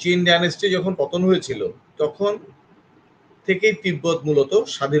চীন ডাইনেস্টি যখন পতন হয়েছিল, তখন থেকেই তিব্বত মূলত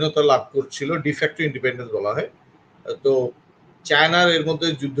স্বাধীনতা লাভ করছিল, ডিফ্যাক্টো ইন্ডিপেন্ডেন্স বলা হয়। তো চায়নার এর মধ্যে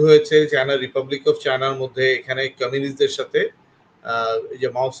যুদ্ধ হয়েছে, চায়না রিপাবলিক অফ চায়নার মধ্যে, এখানে কমিউনিস্টদের সাথে যে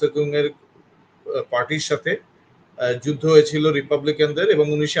মাও সেতুং এর পার্টির সাথে যুদ্ধ হয়েছিল রিপাবলিকানদের, এবং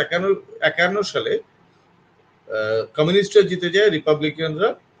 1951 সালে কমিউনিস্টরা জিতে যায়, রিপাবলিকানরা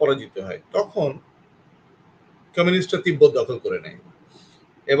পরাজিত হয়। তখন কমিউনিস্টরা তিব্বত দখল করে নেয়,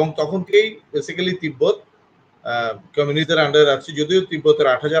 এবং তখন থেকেই বেসিক্যালি তিব্বত কমিউনিস্টদের আন্ডারে আছে। যদিও তিব্বতের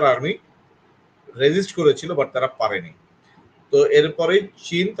 8,000 আর্মি রেজিস্ট করেছিল, বাট তারা পারেনি। তো এরপরে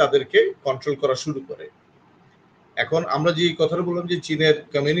চীন তাদেরকে কন্ট্রোল করা শুরু করে। এখন আমরা যে কথাটা বললাম যে চীনের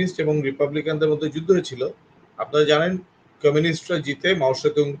কমিউনিস্ট এবং রিপাবলিকানদের মধ্যে যুদ্ধ হয়েছিল, আপনারা জানেন কমিউনিস্টরা জিতে মাও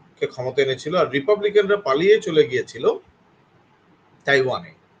সেতুংকে ক্ষমতা এনেছিল, আর রিপাবলিকানরা পালিয়ে চলে গিয়েছিল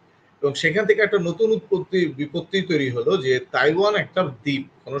তাইওয়ানে। এবং সেখান থেকে একটা নতুন বিপত্তি তৈরি হলো যে তাইওয়ান একটা দ্বীপ,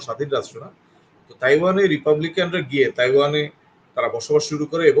 কোনো স্বাধীন রাষ্ট্র না। তো তাইওয়ানে রিপাবলিকানরা গিয়ে তাইওয়ানে তারা বসবাস শুরু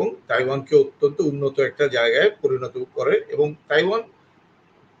করে, এবং তাইওয়ানকে অত্যন্ত উন্নত একটা জায়গায় পরিণত করে। এবং তাইওয়ান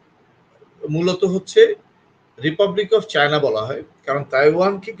মূলত হচ্ছে রিপাবলিক অফ চায়না বলা হয়, কারণ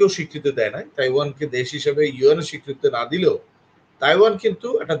তাইওয়ানকে কেউ স্বীকৃতি দেয় না। তাইওয়ানকে দেশ হিসেবে ইউএনও স্বীকৃতি না দিলেও তাইওয়ান কিন্তু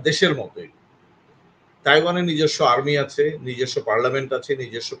একটা দেশের মতোই। তাইওয়ানের নিজস্ব আর্মি আছে, নিজস্ব পার্লামেন্ট আছে,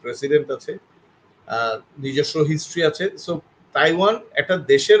 নিজস্ব প্রেসিডেন্ট আছে, নিজস্ব হিস্ট্রি আছে। সো তাইওয়ান একটা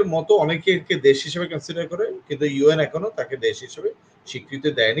দেশের মতো, অনেকে একে দেশ হিসেবে কনসিডার করে, কিন্তু ইউএন এখনো তাকে দেশ হিসেবে স্বীকৃতি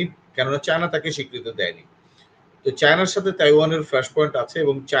দেয়নি, কেননা চায়না তাকে স্বীকৃতি দেয়নি। তো চায়নার সাথে তাইওয়ানের ফ্ল্যাশ পয়েন্ট আছে,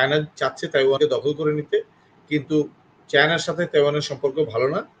 এবং চায়না চাচ্ছে তাইওয়ানকে দখল করে নিতে, কিন্তু চায়নার সাথে তাইওয়ানের সম্পর্ক ভালো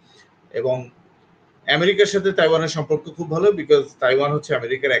না। এবং আমেরিকার সাথে তাইওয়ানের সম্পর্ক খুব ভালো, বিকজ তাইওয়ান হচ্ছে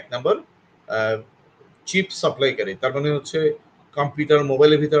আমেরিকার 1 নম্বর চিপ সাপ্লাইকারী। তার মানে হচ্ছে কম্পিউটার,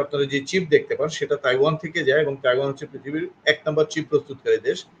 মোবাইলের ভিতরে আপনারা যে চিপ দেখতে পান সেটা তাইওয়ান থেকে যায়, এবং তাইওয়ান হচ্ছে পৃথিবীর 1 নম্বর চিপ প্রস্তুতকারী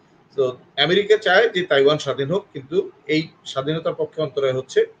দেশ। তো আমেরিকা চায় যে তাইওয়ান স্বাধীন হোক, কিন্তু এই স্বাধীনতার পক্ষে অন্তরায়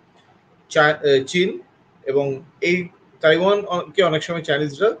হচ্ছে চীন। এবং এই তাইওয়ানকে অনেক সময়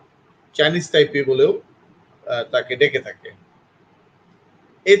চাইনিজরা চাইনিজ তাইপে বলেও তাকে ডেকে থাকে।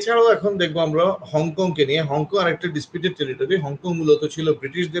 এছাড়াও এখন দেখবো আমরা হংকংকে নিয়ে। হংকং আরেকটা ডিসপিউটেড টেরিটরি। হংকং মূলত ছিল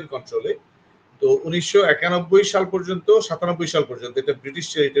ব্রিটিশদের কন্ট্রোলে। তো ১৯৯১ সাল পর্যন্ত ৯৭ সাল পর্যন্ত এটা ব্রিটিশ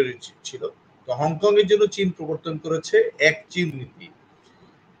টেরিটরি ছিল। তো হংকং এর জন্য চীন প্রবর্তন করেছে এক চীন নীতি।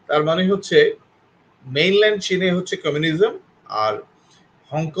 তার মানে হচ্ছে মেইনল্যান্ড চীনে হচ্ছে কমিউনিজম, আর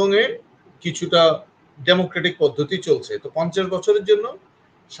হংকং এ কিছুটা ডেমোক্রেটিক পদ্ধতি চলছে। তো ৫০ বছরের জন্য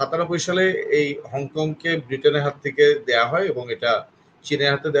 ৯৭ সালে এই হংকংকে ব্রিটেনের হাত থেকে দেয়া হয় এবং এটা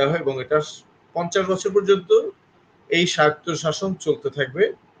চীনের হাতে দেওয়া হয় এবং এটা ৫০ বছর পর্যন্ত এই স্বায়ত্তশাসন চলতে থাকবে।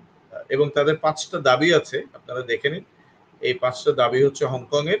 এবং তাদের ৫টা দাবি আছে, আপনারা দেখে নিন। এই ৫টা দাবি হচ্ছে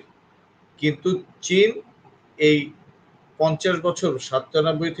হংকং এর। কিন্তু চীন এই ৫০ বছর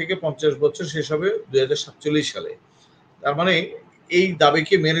 ৯৭ থেকে ৫০ বছর শেষ হবে ২০৪৭ সালে। তার মানে এই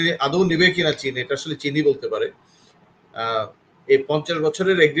দাবিকে মেনে আদৌ নেবে কিনা চীন, এটা আসলে চীনই বলতে পারে। এই ৫০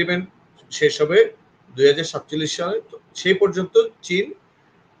 বছরের এগ্রিমেন্ট শেষ হবে ২০৪৭ সালে। সেই পর্যন্ত চীন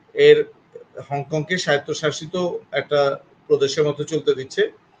এর হংকংকে স্বায়ত্তশাসিত একটা প্রদেশের মতো চলতে দিচ্ছে।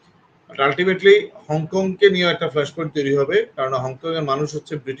 আলটিমেটলি হংকংকে নিয়ে একটা ফ্ল্যাশ পয়েন্ট তৈরি হবে, কারণ হংকং এর মানুষ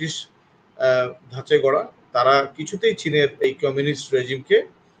হচ্ছে ব্রিটিশ ধাঁচে গড়া। তারা কিছুতেই চীনের এই কমিউনিস্ট রেজিমকে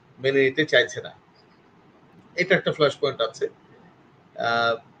মেনে নিতে চাইছে না। এটা একটা ফ্ল্যাশ পয়েন্ট আছে।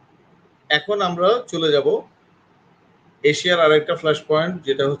 এখন আমরা চলে যাব এশিয়ার আরেকটা ফ্ল্যাশ পয়েন্ট,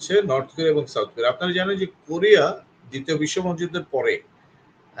 যেটা হচ্ছে নর্থ কোরিয়া এবং সাউথ কোরিয়া। আপনারা জানেন যে কোরিয়া দ্বিতীয় বিশ্বযুদ্ধের পরে,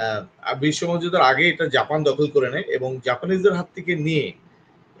 বিশ্বযুদ্ধের আগে এটা জাপান দখল করে নেয় এবং জাপানিজদের হাত থেকে নিয়ে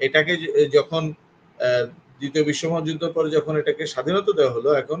এটাকে যখন দ্বিতীয় বিশ্বযুদ্ধের পরে যখন এটাকে স্বাধীনতা দেওয়া হলো,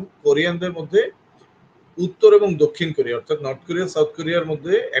 এখন কোরিয়ানদের মধ্যে উত্তর এবং দক্ষিণ কোরিয়া অর্থাৎ নর্থ কোরিয়া সাউথ কোরিয়ার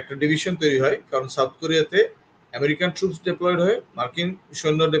মধ্যে একটা ডিভিশন তৈরি হয়। কারণ সাউথ কোরিয়াতে আমেরিকান ট্রুপস ডিপ্লয়েড হয়, মার্কিন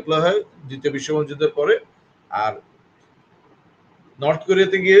সৈন্য ডিপ্লয় হয় দ্বিতীয় বিশ্বযুদ্ধের পরে, আর নর্থ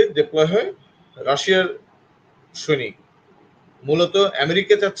কোরিয়াতে গিয়ে ডিপ্লয় হয় রাশিয়ার সৈনিক। মূলত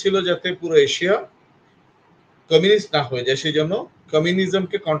আমেরিকা চাচ্ছিল যাতে পুরো এশিয়া কমিউনিস্ট না হয়ে যায়, সেই জন্য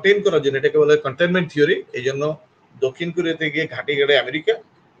কমিউনিজমকে কন্টেইন করার জন্য, এটাকে বলে কন্টেইনমেন্ট থিওরি, এই জন্য দক্ষিণ কোরিয়াতে গিয়ে ঘাঁটি গাড়ে আমেরিকা,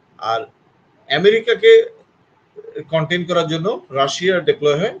 আর আমেরিকাকে কন্টেইন করার জন্য রাশিয়া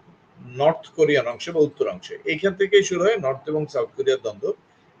ডিপ্লয় হয় নর্থ কোরিয়ান অংশে বা উত্তর অংশে। এইখান থেকেই শুরু হয় নর্থ এবং সাউথ কোরিয়ার দ্বন্দ্ব।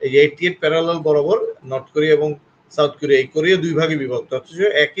 এই 88 প্যারালাল বরাবর নর্থ কোরিয়া এবং সাউথ কোরিয়া, এই কোরিয়া দুই ভাগে বিভক্ত, অথচ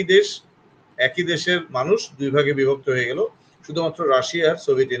একই দেশ, একই দেশের মানুষ দুই ভাগে বিভক্ত হয়ে গেল শুধুমাত্র রাশিয়া আর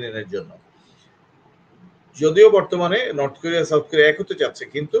সোভিয়েত ইউনিয়নের জন্য। যদিও বর্তমানে নর্থ কোরিয়া সাউথ কোরিয়া এক হতে চাচ্ছে,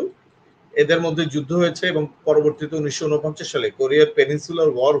 কিন্তু এদের মধ্যে যুদ্ধ হয়েছে এবং পরবর্তীতে ১৯৪৯ সালে কোরিয়ার পেনিনসুলার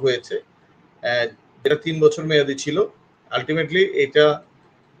ওয়ার হয়েছে, যেটা ৩ বছর মেয়াদী ছিল। আলটিমেটলি এটা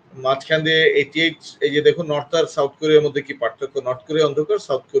মাঝখান দিয়ে 88, এই যে দেখুন নর্থ আর সাউথ কোরিয়ার মধ্যে কি পার্থক্য, নর্থ কোরিয়া অন্ধকার,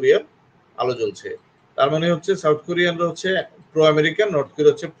 সাউথ কোরিয়া আলো জ্বলছে। তার মানে হচ্ছে সাউথ কোরিয়ানরা হচ্ছে প্রো আমেরিকান, নর্থ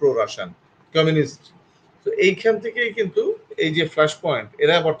কোরিয়া হচ্ছে প্রো রাশিয়ান কমিউনিস্ট। তো এইখান থেকেই কিন্তু এই যে ফ্ল্যাশ পয়েন্ট,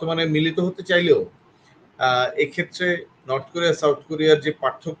 এরা বর্তমানে মিলিত হতে চাইলেও এক্ষেত্রে নর্থ কোরিয়া সাউথ কোরিয়ার যে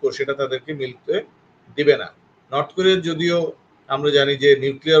পার্থক্য সেটা তাদেরকে মিলতে দিবে না। নর্থ কোরিয়ার যদিও আমরা জানি যে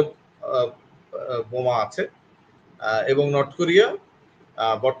নিউক্লিয়ার বোমা আছে, এবং নর্থ কোরিয়া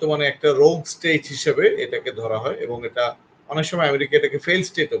বর্তমানে একটা রোগ স্টেট হিসেবে এটাকে ধরা হয়, এবং এটা অনেক সময় আমেরিকা এটাকে ফেল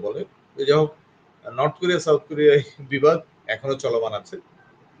স্টেটও বলে। যাই হোক, নর্থ কোরিয়া সাউথ কোরিয়া বিবাদ এখনো চলমান আছে।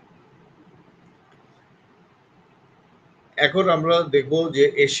 এখন আমরা দেখব যে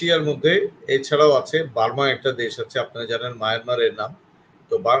এশিয়ার মধ্যে এছাড়াও আছে বার্মা, একটা দেশ আছে, আপনারা জানেন মায়ানমারের নাম।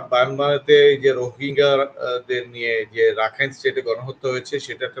 তো বার্মাতে যে রোহিঙ্গাদের নিয়ে যে রাখাইন স্টেটে গণহত্যা হয়েছে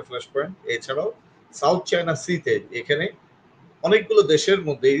সেটা একটা ফ্ল্যাশ পয়েন্ট। এছাড়াও সাউথ চায়না সিতে, এখানে অনেকগুলো দেশের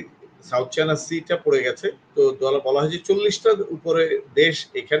মধ্যেই সাউথ চায়না সিটা পড়ে গেছে। তো বলা হয় যে 40টার উপরে দেশ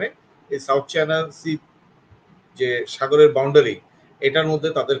এখানে এই সাউথ চায়না সি যে সাগরের বাউন্ডারি, এটার মধ্যে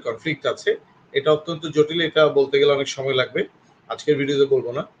তাদের কনফ্লিক্ট আছে। এটা অত্যন্ত জটিল, এটা বলতে গেলে অনেক সময় লাগবে, আজকের ভিডিওতে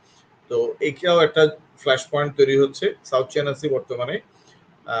বলবো না। তো এইটাও একটা ফ্ল্যাশ পয়েন্ট তৈরি হচ্ছে। সাউথ চায়না সি বর্তমানে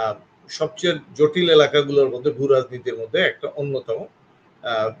সবচেয়ে জটিল এলাকাগুলোর মধ্যে, ভূ রাজনীতির মধ্যে একটা অন্যতম।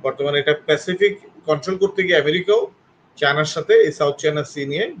 বর্তমানে এটা প্যাসিফিক কন্ট্রোল করতে গিয়ে আমেরিকাও চায়নার সাথে এই সাউথ চায়না সি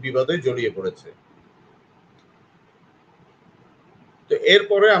নিয়ে বিবাদে জড়িয়ে পড়েছে। তো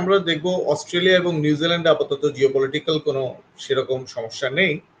এরপরে আমরা দেখব অস্ট্রেলিয়া এবং নিউজিল্যান্ডে আপাতত জিওপলিটিক্যাল কোনো সেরকম সমস্যা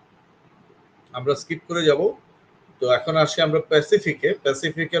নেই, আমরা স্কিপ করে যাব। তো এখন আসি আমরা প্যাসিফিকে।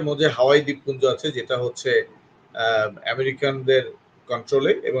 প্যাসিফিকের মধ্যে হাওয়াই দ্বীপপুঞ্জ আছে, যেটা হচ্ছে আমেরিকানদের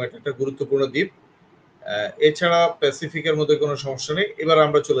কন্ট্রোলে এবং এটা একটা গুরুত্বপূর্ণ দ্বীপ। এছাড়া প্যাসিফিকের মধ্যে কোনো সমস্যা নেই। এবার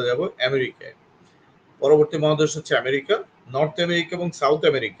আমরা চলে যাব আমেরিকায়। পরবর্তী মহাদেশ হচ্ছে আমেরিকা। নর্থ আমেরিকা এবং সাউথ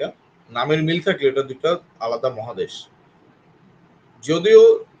আমেরিকা নামের মিল থাকলে এটা দুটো আলাদা মহাদেশ। যদিও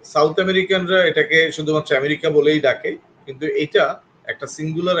সাউথ আমেরিকানরা এটাকে শুধুমাত্র আমেরিকা বলেই ডাকে, কিন্তু এটা একটা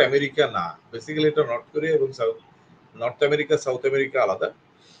সিঙ্গুলার আমেরিকা না। বেসিক্যালি এটা নর্থ কোরিয়া এবং নর্থ আমেরিকা, সাউথ আমেরিকা আলাদা।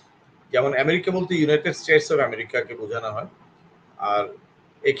 যেমন আমেরিকা বলতে ইউনাইটেড স্টেটস অফ আমেরিকাকে বোঝানো হয়। আর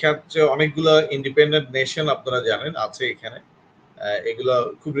এক্ষেত্রে অনেকগুলো ইন্ডিপেন্ডেন্ট নেশন আপনারা জানেন আছে এখানে। এগুলো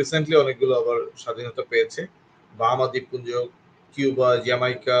খুব রিসেন্টলি অনেকগুলো আবার স্বাধীনতা পেয়েছে। বাহামা দ্বীপপুঞ্জ, Cuba,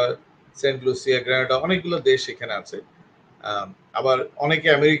 Jamaica, Saint Lucia, Grenada, অনেকগুলো দেশ এখানে আছে। আবার অনেকে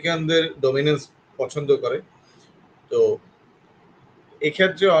আমেরিকানদের ডমিনেন্স পছন্দ করে। তো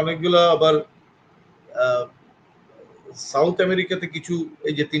এক্ষেত্রে অনেকগুলো আবার সাউথ আমেরিকাতে কিছু,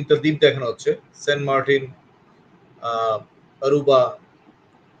 এই যে 3টা দ্বীপ দেখানো হচ্ছে, সেন্ট মার্টিন, আরুবা,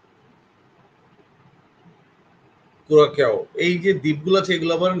 কুরাকাও, এই যে দ্বীপগুলো আছে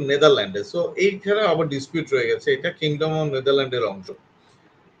এগুলো আবার নেদারল্যান্ডে। সো এইখানে আবার ডিসপিউট রয়ে গেছে, এটা কিংডম অফ নেদারল্যান্ডের অংশ।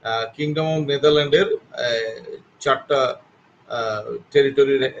 কিংডম অফ নেদারল্যান্ডের 4টা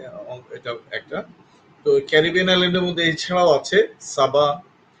টেরিটরির এটা একটা। তো ক্যারিবিয়ান আইল্যান্ডের মধ্যে এছাড়াও আছে সাবা,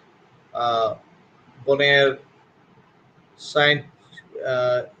 বনের, সাইন্ট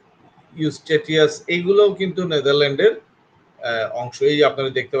ইউস্টেটিয়াস, এইগুলোও কিন্তু নেদারল্যান্ডের অংশ। এই যে আপনারা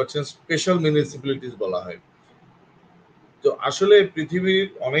দেখতে পাচ্ছেন স্পেশাল মিউনিসিপ্যালিটিস বলা হয়। তো আসলে পৃথিবীর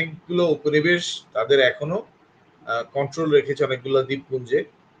অনেকগুলো উপনিবেশ তাদের এখনো কন্ট্রোল রেখেছে অনেকগুলো দ্বীপপুঞ্জে।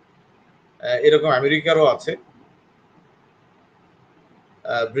 এরকম আমেরিকারও আছে,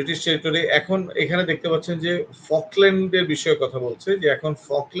 ব্রিটিশ টেরিটরি। এখন এখানে দেখতে পাচ্ছেন যে ফকল্যান্ডের বিষয়ে কথা বলছে, যে এখন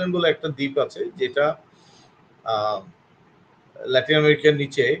ফকল্যান্ড বলে একটা দ্বীপ আছে যেটা ল্যাটিন আমেরিকার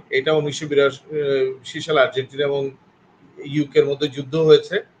নিচে। এটা 1982 সালে আর্জেন্টিনা এবং ইউকের মধ্যে যুদ্ধ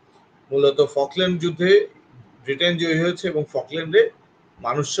হয়েছে। মূলত ফকল্যান্ড যুদ্ধে ব্রিটেন জয়ী হয়েছে এবং ফকল্যান্ডে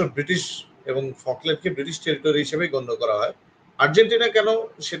মানুষরা ব্রিটিশ, এবং ফকল্যান্ডকে ব্রিটিশ টেরিটরি হিসেবে গণ্য করা হয়। আর্জেন্টিনা কেন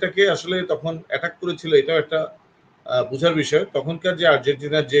সেটাকে আসলে তখন অ্যাটাক করেছিল, এটাও একটা বোঝার বিষয়। তখনকার যে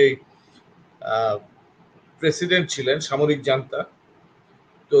আর্জেন্টিনার যে প্রেসিডেন্ট ছিলেন, সামরিক জান্তা,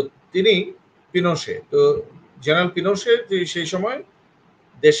 তো তিনি পিনোশে, তো জেনারেল পিনোশে যে সেই সময়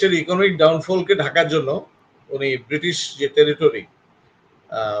দেশের ইকোনমিক ডাউনফলকে ঢাকার জন্য উনি ব্রিটিশ যে টেরিটরি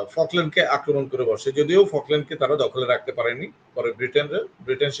ফকল্যান্ডকে আক্রমণ করে বসে। যদিও ফকল্যান্ডকে তারা দখলে রাখতে পারেনি, পরে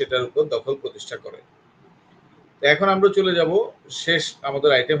ব্রিটেন সেটার উপর দখল প্রতিষ্ঠা করে। এখন আমরা চলে যাব, শেষ আমাদের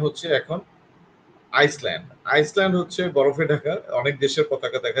আইটেম হচ্ছে এখন আইসল্যান্ড। আইসল্যান্ড হচ্ছে বরফে ঢাকা, অনেক দেশের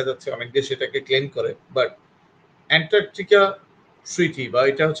পতাকা দেখা যাচ্ছে, অনেক দেশ এটাকে ক্লেম করে, বাট অ্যান্টার্কটিকা ট্রিটি, বা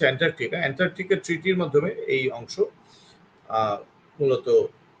এটা হচ্ছে অ্যান্টার্কটিকা ট্রিটির মাধ্যমে এই অংশ মূলত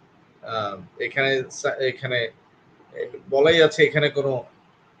এখানে এখানে বলাই আছে এখানে কোনো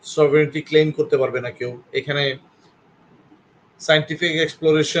সভরেনিটি ক্লেম করতে পারবে না কেউ। এখানে সায়েন্টিফিক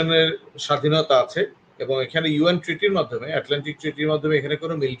এক্সপ্লোরেশনের স্বাধীনতা আছে, এবং এখানে ইউএন ট্রিটির মাধ্যমে, আটলান্টিক ট্রিটির মাধ্যমে এখানে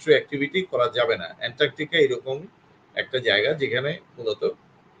কোনো মিলিটারি অ্যাক্টিভিটি করা যাবে না। অ্যান্টার্কটিকা এরকম একটা জায়গা যেখানে মূলত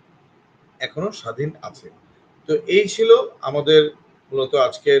এখনো স্বাধীন আছে। তো এই ছিল আমাদের মূলত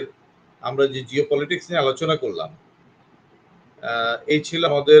আজকের আমরা যে জিওপলিটিক্স নিয়ে আলোচনা করলাম, এই ছিল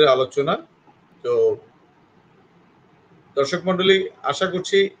আমাদের আলোচনা। তো দর্শক মন্ডলী, আশা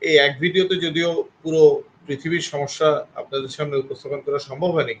করছি এই এক ভিডিওতে যদিও পুরো পৃথিবীর সমস্যা আপনাদের সামনে উপস্থাপন করা সম্ভব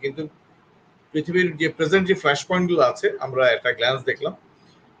হয়নি, কিন্তু পৃথিবীর যে প্রেজেন্ট যে ফ্ল্যাশ পয়েন্টগুলো আছে আমরা একটা গ্ল্যান্স দেখলাম।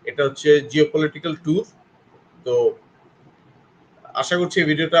 এটা হচ্ছে জিওপলিটিক্যাল ট্যুর। তো আশা করছি এই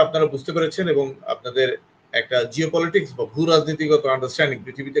ভিডিওটা আপনারা বুঝতে পেরেছেন এবং আপনাদের একটা জিওপলিটিক্স বা ভূ রাজনীতিগত আন্ডারস্ট্যান্ডিং,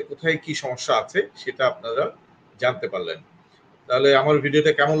 পৃথিবীতে কোথায় কি সমস্যা আছে সেটা আপনারা জানতে পারলেন। তাহলে আমার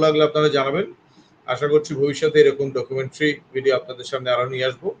ভিডিওটা কেমন লাগলো আপনারা জানাবেন। আশা করছি ভবিষ্যতে এরকম ডকুমেন্টারি ভিডিও আপনাদের সামনে আরো নিয়ে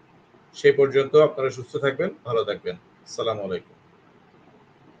আসবো। সেই পর্যন্ত আপনারা সুস্থ থাকবেন, ভালো থাকবেন। আসসালামু আলাইকুম।